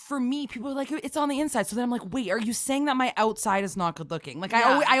always, for me, people are like, it's on the inside. So then I'm like, wait, are you saying that my outside is not good looking? Like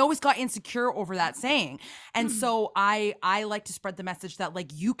I always got insecure over that saying. And so I like to spread the message that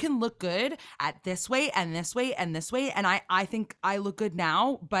like you can look good at this way and this way and this way. And I think I look good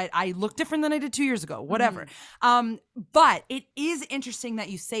now, but I look different than I did 2 years ago, whatever. But it is interesting that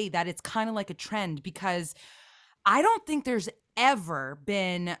you say that it's kind of like a trend, because I don't think there's ever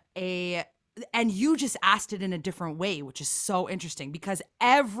been and you just asked it in a different way, which is so interesting, because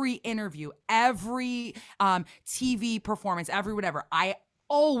every interview, every TV performance, every whatever, I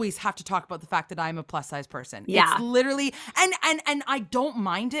always have to talk about the fact that I'm a plus size person. Yeah. It's literally, and I don't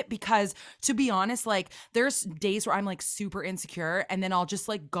mind it, because to be honest, like there's days where I'm like super insecure, and then I'll just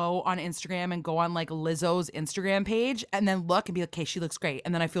like go on Instagram and go on like Lizzo's Instagram page and then look and be like, okay, she looks great.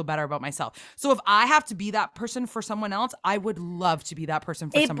 And then I feel better about myself. So if I have to be that person for someone else, I would love to be that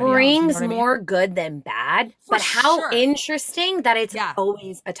person for It somebody else. brings You know what I mean? more good than bad, For but how sure. interesting that it's Yeah.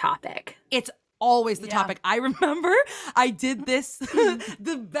 always a topic. It's always the Yeah. topic. I remember I did this,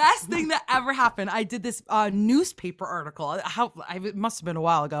 the best thing that ever happened. I did this newspaper article. It must have been a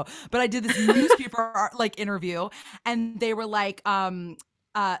while ago, but I did this newspaper like interview, and they were like,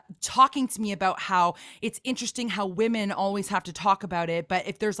 talking to me about how it's interesting how women always have to talk about it, but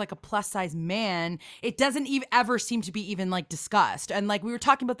if there's like a plus size man, it doesn't even ever seem to be even like discussed. And like we were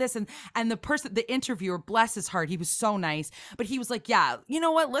talking about this, and the interviewer, bless his heart, he was so nice, but he was like, yeah, you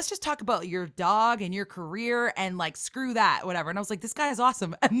know what, let's just talk about your dog and your career and like screw that, whatever. And I was like, this guy is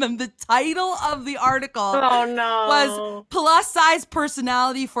awesome. And then the title of the article Oh no. was plus size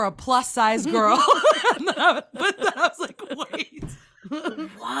personality for a plus size girl. But then I was like, wait.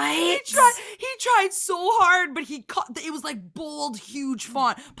 What? He tried so hard, but it was like bold, huge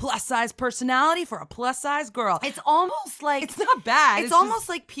font. Plus size personality for a plus size girl. It's almost like It's not bad. It's almost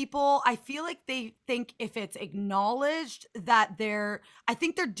like people, I feel like they think if it's acknowledged that I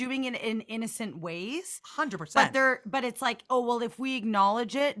think they're doing it in innocent ways. 100%. But it's like, oh well, if we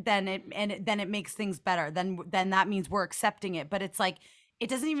acknowledge it, then it makes things better. Then that means we're accepting it. But it's like, it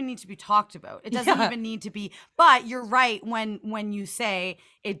doesn't even need to be talked about. It doesn't Yeah. even need to be. But you're right when you say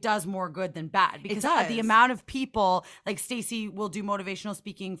it does more good than bad, because does. the amount of people, like Stacey will do motivational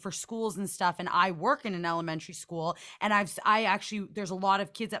speaking for schools and stuff, and I work in an elementary school, and I actually, there's a lot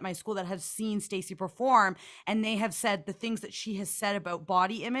of kids at my school that have seen Stacey perform, and they have said the things that she has said about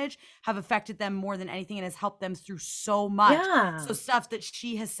body image have affected them more than anything and has helped them through so much. Yeah. So stuff that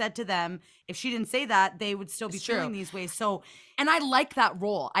she has said to them, if she didn't say that, they would still be It's true. feeling these ways. So And I like that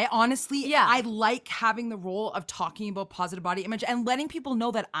role. I honestly, Yeah. I like having the role of talking about positive body image and letting people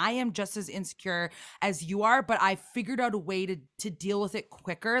know that I am just as insecure as you are, but I figured out a way to deal with it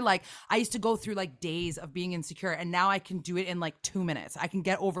quicker. Like I used to go through like days of being insecure, and now I can do it in like 2 minutes. I can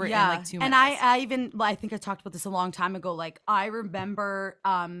get over it in like 2 minutes. And I think I talked about this a long time ago. Like I remember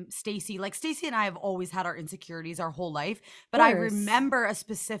Stacey and I have always had our insecurities our whole life, but I course. remember a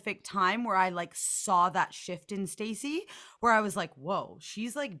specific time where I like saw that shift in Stacey, where I was like, whoa,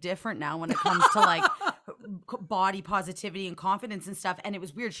 she's like different now when it comes to like body positivity and confidence and stuff. And it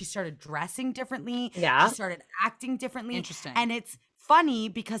was weird. She started dressing differently. Yeah. She started acting differently. Interesting. And it's funny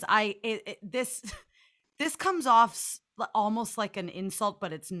because this comes off almost like an insult,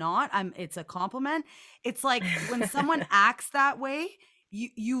 but it's not. It's a compliment. It's like when someone acts that way,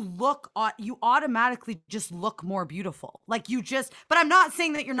 you automatically just look more beautiful. Like but I'm not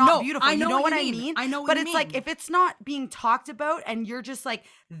saying that you're not beautiful. I know you know what I mean. mean? I know what but you it's like mean. if it's not being talked about and you're just like,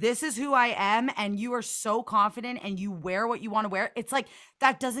 this is who I am, and you are so confident and you wear what you want to wear, it's like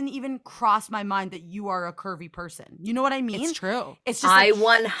that doesn't even cross my mind that you are a curvy person. You know what I mean? It's true. It's just I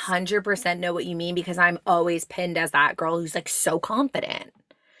like, 100% know what you mean because I'm always pinned as that girl who's like so confident.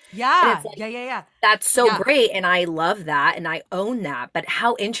 yeah, it's like- yeah. That's so Yeah. great. And I love that. And I own that. But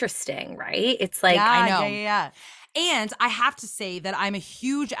how interesting, right? It's like, yeah, I know. Yeah. And I have to say that I'm a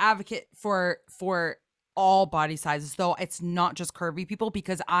huge advocate for all body sizes, though it's not just curvy people,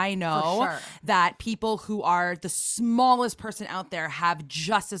 because I know sure. that people who are the smallest person out there have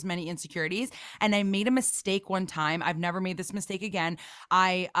just as many insecurities. And I made a mistake one time. I've never made this mistake again.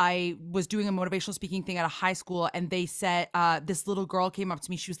 I was doing a motivational speaking thing at a high school, and they said this little girl came up to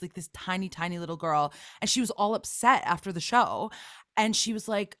me. She was like this tiny, tiny little girl, and she was all upset after the show. And she was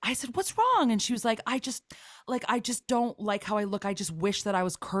like, I said, what's wrong? And she was like, I just don't like how I look. I just wish that I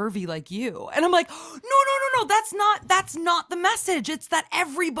was curvy like you. And I'm like, no. That's not the message. It's that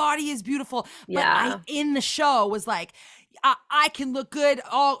everybody is beautiful. But Yeah. I, in the show, was like, I can look good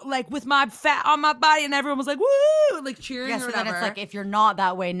all like with my fat on my body, and everyone was like, woo, like cheering Yeah, or so whatever. then it's like, if you're not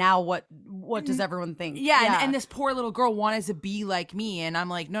that way now, what does everyone think? yeah. And this poor little girl wanted to be like me, and I'm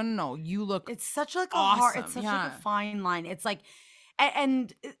like, no, you look. it's such like a awesome. it's such Yeah. like a fine line. It's like,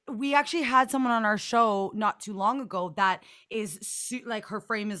 and we actually had someone on our show not too long ago that is like, her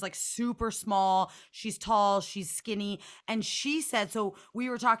frame is like super small. She's tall, she's skinny. And she said, so we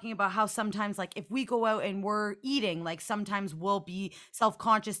were talking about how sometimes like if we go out and we're eating, like sometimes we'll be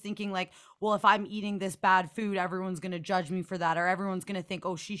self-conscious thinking like, well, if I'm eating this bad food, everyone's going to judge me for that, or everyone's going to think,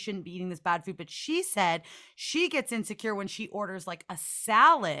 oh, she shouldn't be eating this bad food. But she said she gets insecure when she orders like a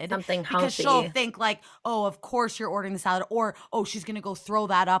salad, Something because she'll healthy. think like, oh, of course you're ordering the salad, or oh, she's going to go throw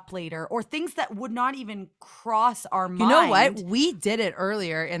that up later, or things that would not even cross our mind. You know what? We did it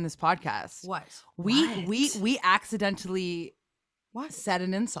earlier in this podcast. What? We accidentally said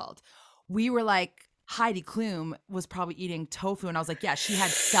an insult. We were like, Heidi Klum was probably eating tofu, and I was like, yeah, she had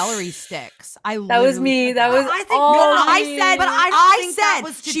celery sticks. that was literally me. said That was I think- all no, I me. said, But I don't think that said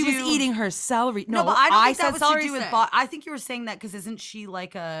was to she was do- eating her celery. No, but I don't think said that was to celery do with sticks. I think you were saying that because isn't she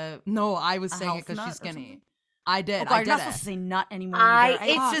like a No, I was a saying it health because nut she's or skinny. something? I did. Oh, God, I you're did not it. supposed to say nut anymore. I- either.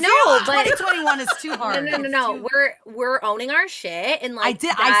 it's- just, no, but- 2021 is too hard. It's No. too- We're owning our shit, and like I did.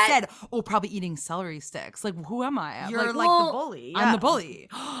 that- I said, oh, probably eating celery sticks. Like, who am I? I'm You're like well, the bully. I'm yeah. the bully.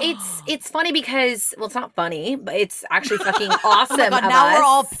 It's funny because it's not funny, but it's actually fucking awesome. Oh my God, of now us. we're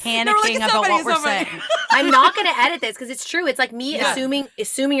all No, like, panicking it's about not funny, what it's we're not funny. saying. I'm not gonna edit this because it's true. It's like me Yeah.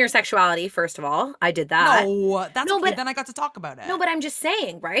 assuming your sexuality. First of all, I did that. No, that's No, okay. but- Then I got to talk about it. No, but I'm just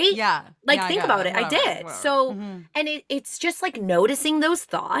saying, right? Yeah. Like Yeah, I think got about it. it. I Whatever, did. whatever. So Mhm. and it's just like noticing those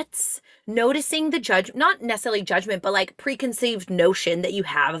thoughts, noticing the not necessarily judgment, but like preconceived notion that you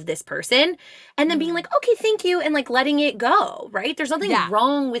have of this person, and then being like, okay, thank you, and like letting it go, right? There's nothing Yeah.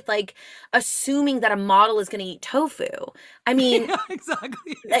 wrong with like assuming that a model is gonna eat tofu. I mean,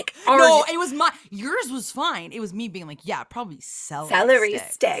 exactly. like No, it was yours was fine. It was me being like, yeah, probably celery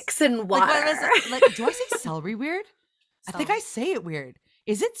sticks and water. Like, what is it? Like, do I say celery weird? I think I say it weird.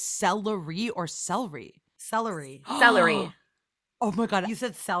 Is it celery or celery? Celery. Celery. Oh my God. You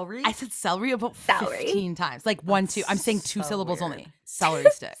said celery? I said celery about Celery? 15 times. Like one, That's two. I'm saying two so syllables weird. only. Celery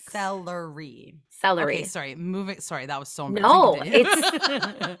sticks. Celery. Celery. Okay, sorry. Moving. Sorry, that was so No, embarrassing.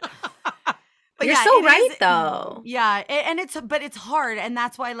 it's But you're yeah, so it right is- though. Yeah, and it's hard, and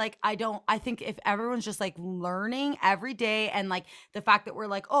that's why like I think if everyone's just like learning every day, and like the fact that we're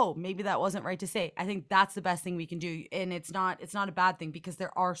like, oh, maybe that wasn't right to say, I think that's the best thing we can do, and it's not a bad thing, because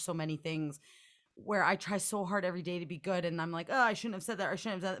there are so many things where I try so hard every day to be good, and I'm like, oh, I shouldn't have said that, or I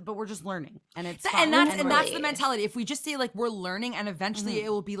shouldn't have said that, but we're just learning, and it's fun, And that's Totally. the mentality. If we just say like we're learning and eventually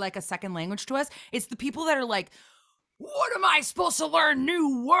it will be like a second language to us, it's the people that are like, what am I supposed to learn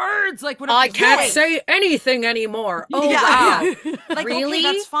new words? Like what I can't Wait. say anything anymore. Oh Yeah. wow. Like, Really?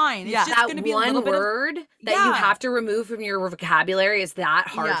 okay, that's fine. It's Yeah. just That gonna be a one little bit of word that you Yeah. have to remove from your vocabulary is that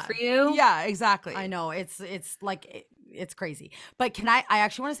hard Yeah. for you? Yeah, exactly. I know it's like it's crazy. But I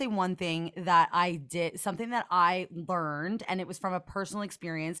actually want to say one thing that I did, something that I learned, and it was from a personal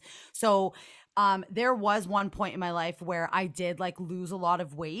experience. So there was one point in my life where I did like lose a lot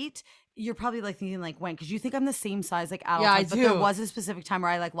of weight. You're probably like thinking like when, because you think I'm the same size like adult Yeah, I times, but there do. was a specific time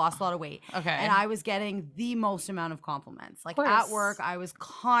where I like lost a lot of weight. Okay. And I was getting the most amount of compliments. Like course. at work, I was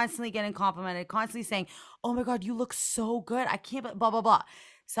constantly getting complimented, constantly saying, oh my God, you look so good. I can't, blah, blah, blah.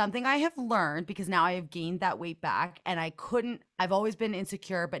 something I have learned, because now I have gained that weight back, and I've always been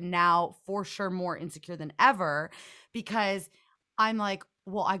insecure, but now for sure more insecure than ever, because I'm like,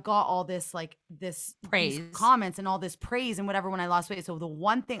 well, I got all this like these Praise. comments and all this praise and whatever when I lost weight. So the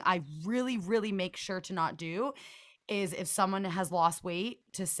one thing I really, really make sure to not do is if someone has lost weight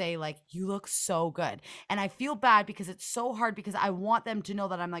to say like, you look so good. And I feel bad because it's so hard, because I want them to know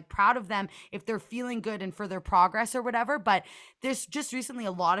that I'm like proud of them if they're feeling good and for their progress or whatever. But there's just recently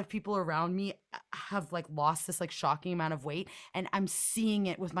a lot of people around me have like lost this like shocking amount of weight, and I'm seeing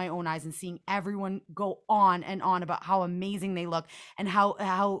it with my own eyes and seeing everyone go on and on about how amazing they look and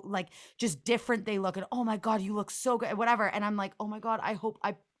how like just different they look, and oh my God, you look so good, whatever. And I'm like, oh my God, I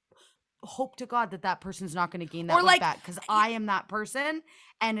hope to God that person's not going to gain that weight like, back, because I am that person.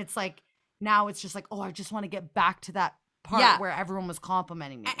 And it's like, now it's just like, oh, I just want to get back to that part where everyone was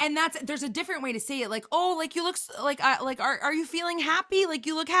complimenting me. And there's a different way to say it, like, oh, like you look like are you feeling happy? Like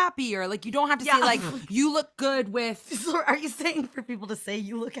you look happy, or like you don't have to say like you look good with. So are you saying for people to say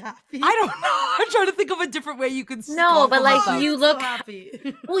you look happy? I don't know. I'm trying to think of a different way you could. No, but like I'm you so look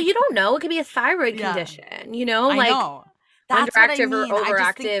happy. Well, you don't know. It could be a thyroid Yeah. condition. You know, I like know. That's what I underactive mean. or I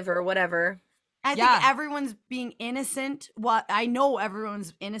just think- overactive or whatever. I think everyone's being innocent. Well, I know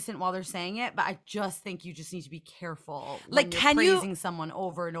everyone's innocent while they're saying it, but I just think you just need to be careful. Like, when you're can you- praising someone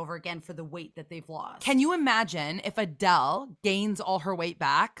over and over again for the weight that they've lost? Can you imagine if Adele gains all her weight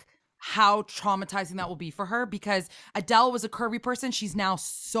back? How traumatizing that will be for her, because Adele was a curvy person. She's now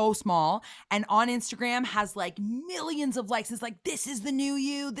so small, and on Instagram has like millions of likes. It's like, this is the new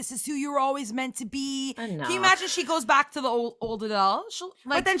you. This is who you were always meant to be. Enough. Can you imagine she goes back to the old Adele? She'll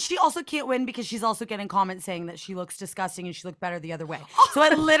like, But then she also can't win because she's also getting comments saying that she looks disgusting and she looked better the other way. So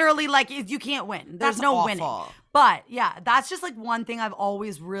it literally like you can't win. There's That's no winning. awful. But yeah, that's just like one thing I've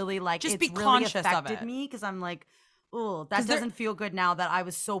always really like. Just it's be really conscious of affected it. me, because I'm like, oh, that 'Cause there- doesn't feel good now that I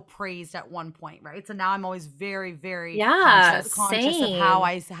was so praised at one point, right? So now I'm always very, very Yeah, conscious of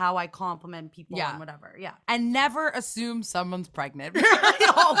how I compliment people Yeah. and whatever. Yeah. and never assume someone's pregnant.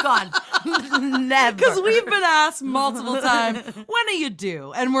 Oh God, never. Because we've been asked multiple times, when are you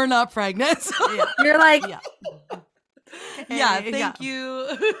due? And we're not pregnant. So Yeah. You're like, Yeah. yeah, Hey, thank you.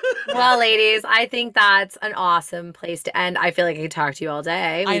 well, ladies, I think that's an awesome place to end. I feel like I could talk to you all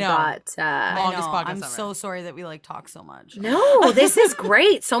day. I We've know. got I Longest know. podcast I'm ever. so sorry that we like talk so much. No, this is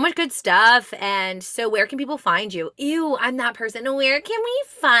great. So much good stuff. And so where can people find you? Ew, I'm that person. Where can we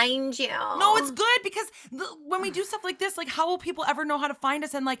find you? No, it's good because when we do stuff like this, like, how will people ever know how to find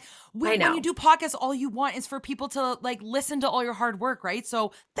us? And like, when know. you do podcasts, all you want is for people to like listen to all your hard work, right?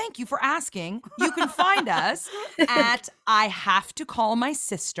 So thank you for asking. You can find us at I Have to Call My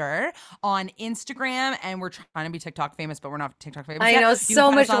Sister on Instagram, and we're trying to be TikTok famous, but we're not TikTok famous I yet. know, You can so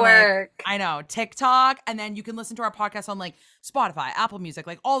find us much on, like, work. I know, TikTok, and then you can listen to our podcast on like Spotify, Apple Music,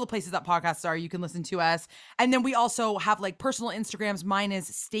 like all the places that podcasts are. You can listen to us, and then we also have like personal Instagrams. Mine is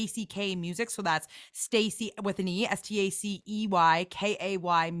Stacey K Music, so that's Stacey with an E,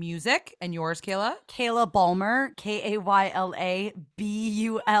 STACEYKAY Music, and yours, Kayla. Kayla Bulmer, KaylaBulmer.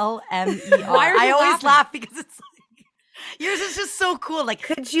 Why are you I always laughing? laugh because it's like yours is just so cool. Like,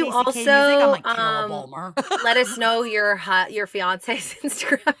 Could you Stacey K also, Music, I'm like Kayla Bulmer. Let us know your fiance's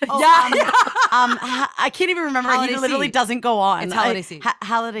Instagram. I can't even remember. Holiday He literally C. doesn't go on. It's Holiday C.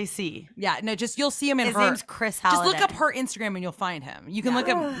 Holiday C. Yeah, no, just you'll see him in His her. name's Chris Just Halliday. look up her Instagram and you'll find him. You can look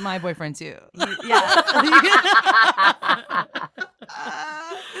up my boyfriend too. Yeah.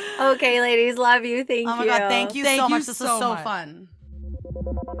 Okay, ladies, love you. Thank you. Oh my God, thank you Thank so you much. This was so so much. fun.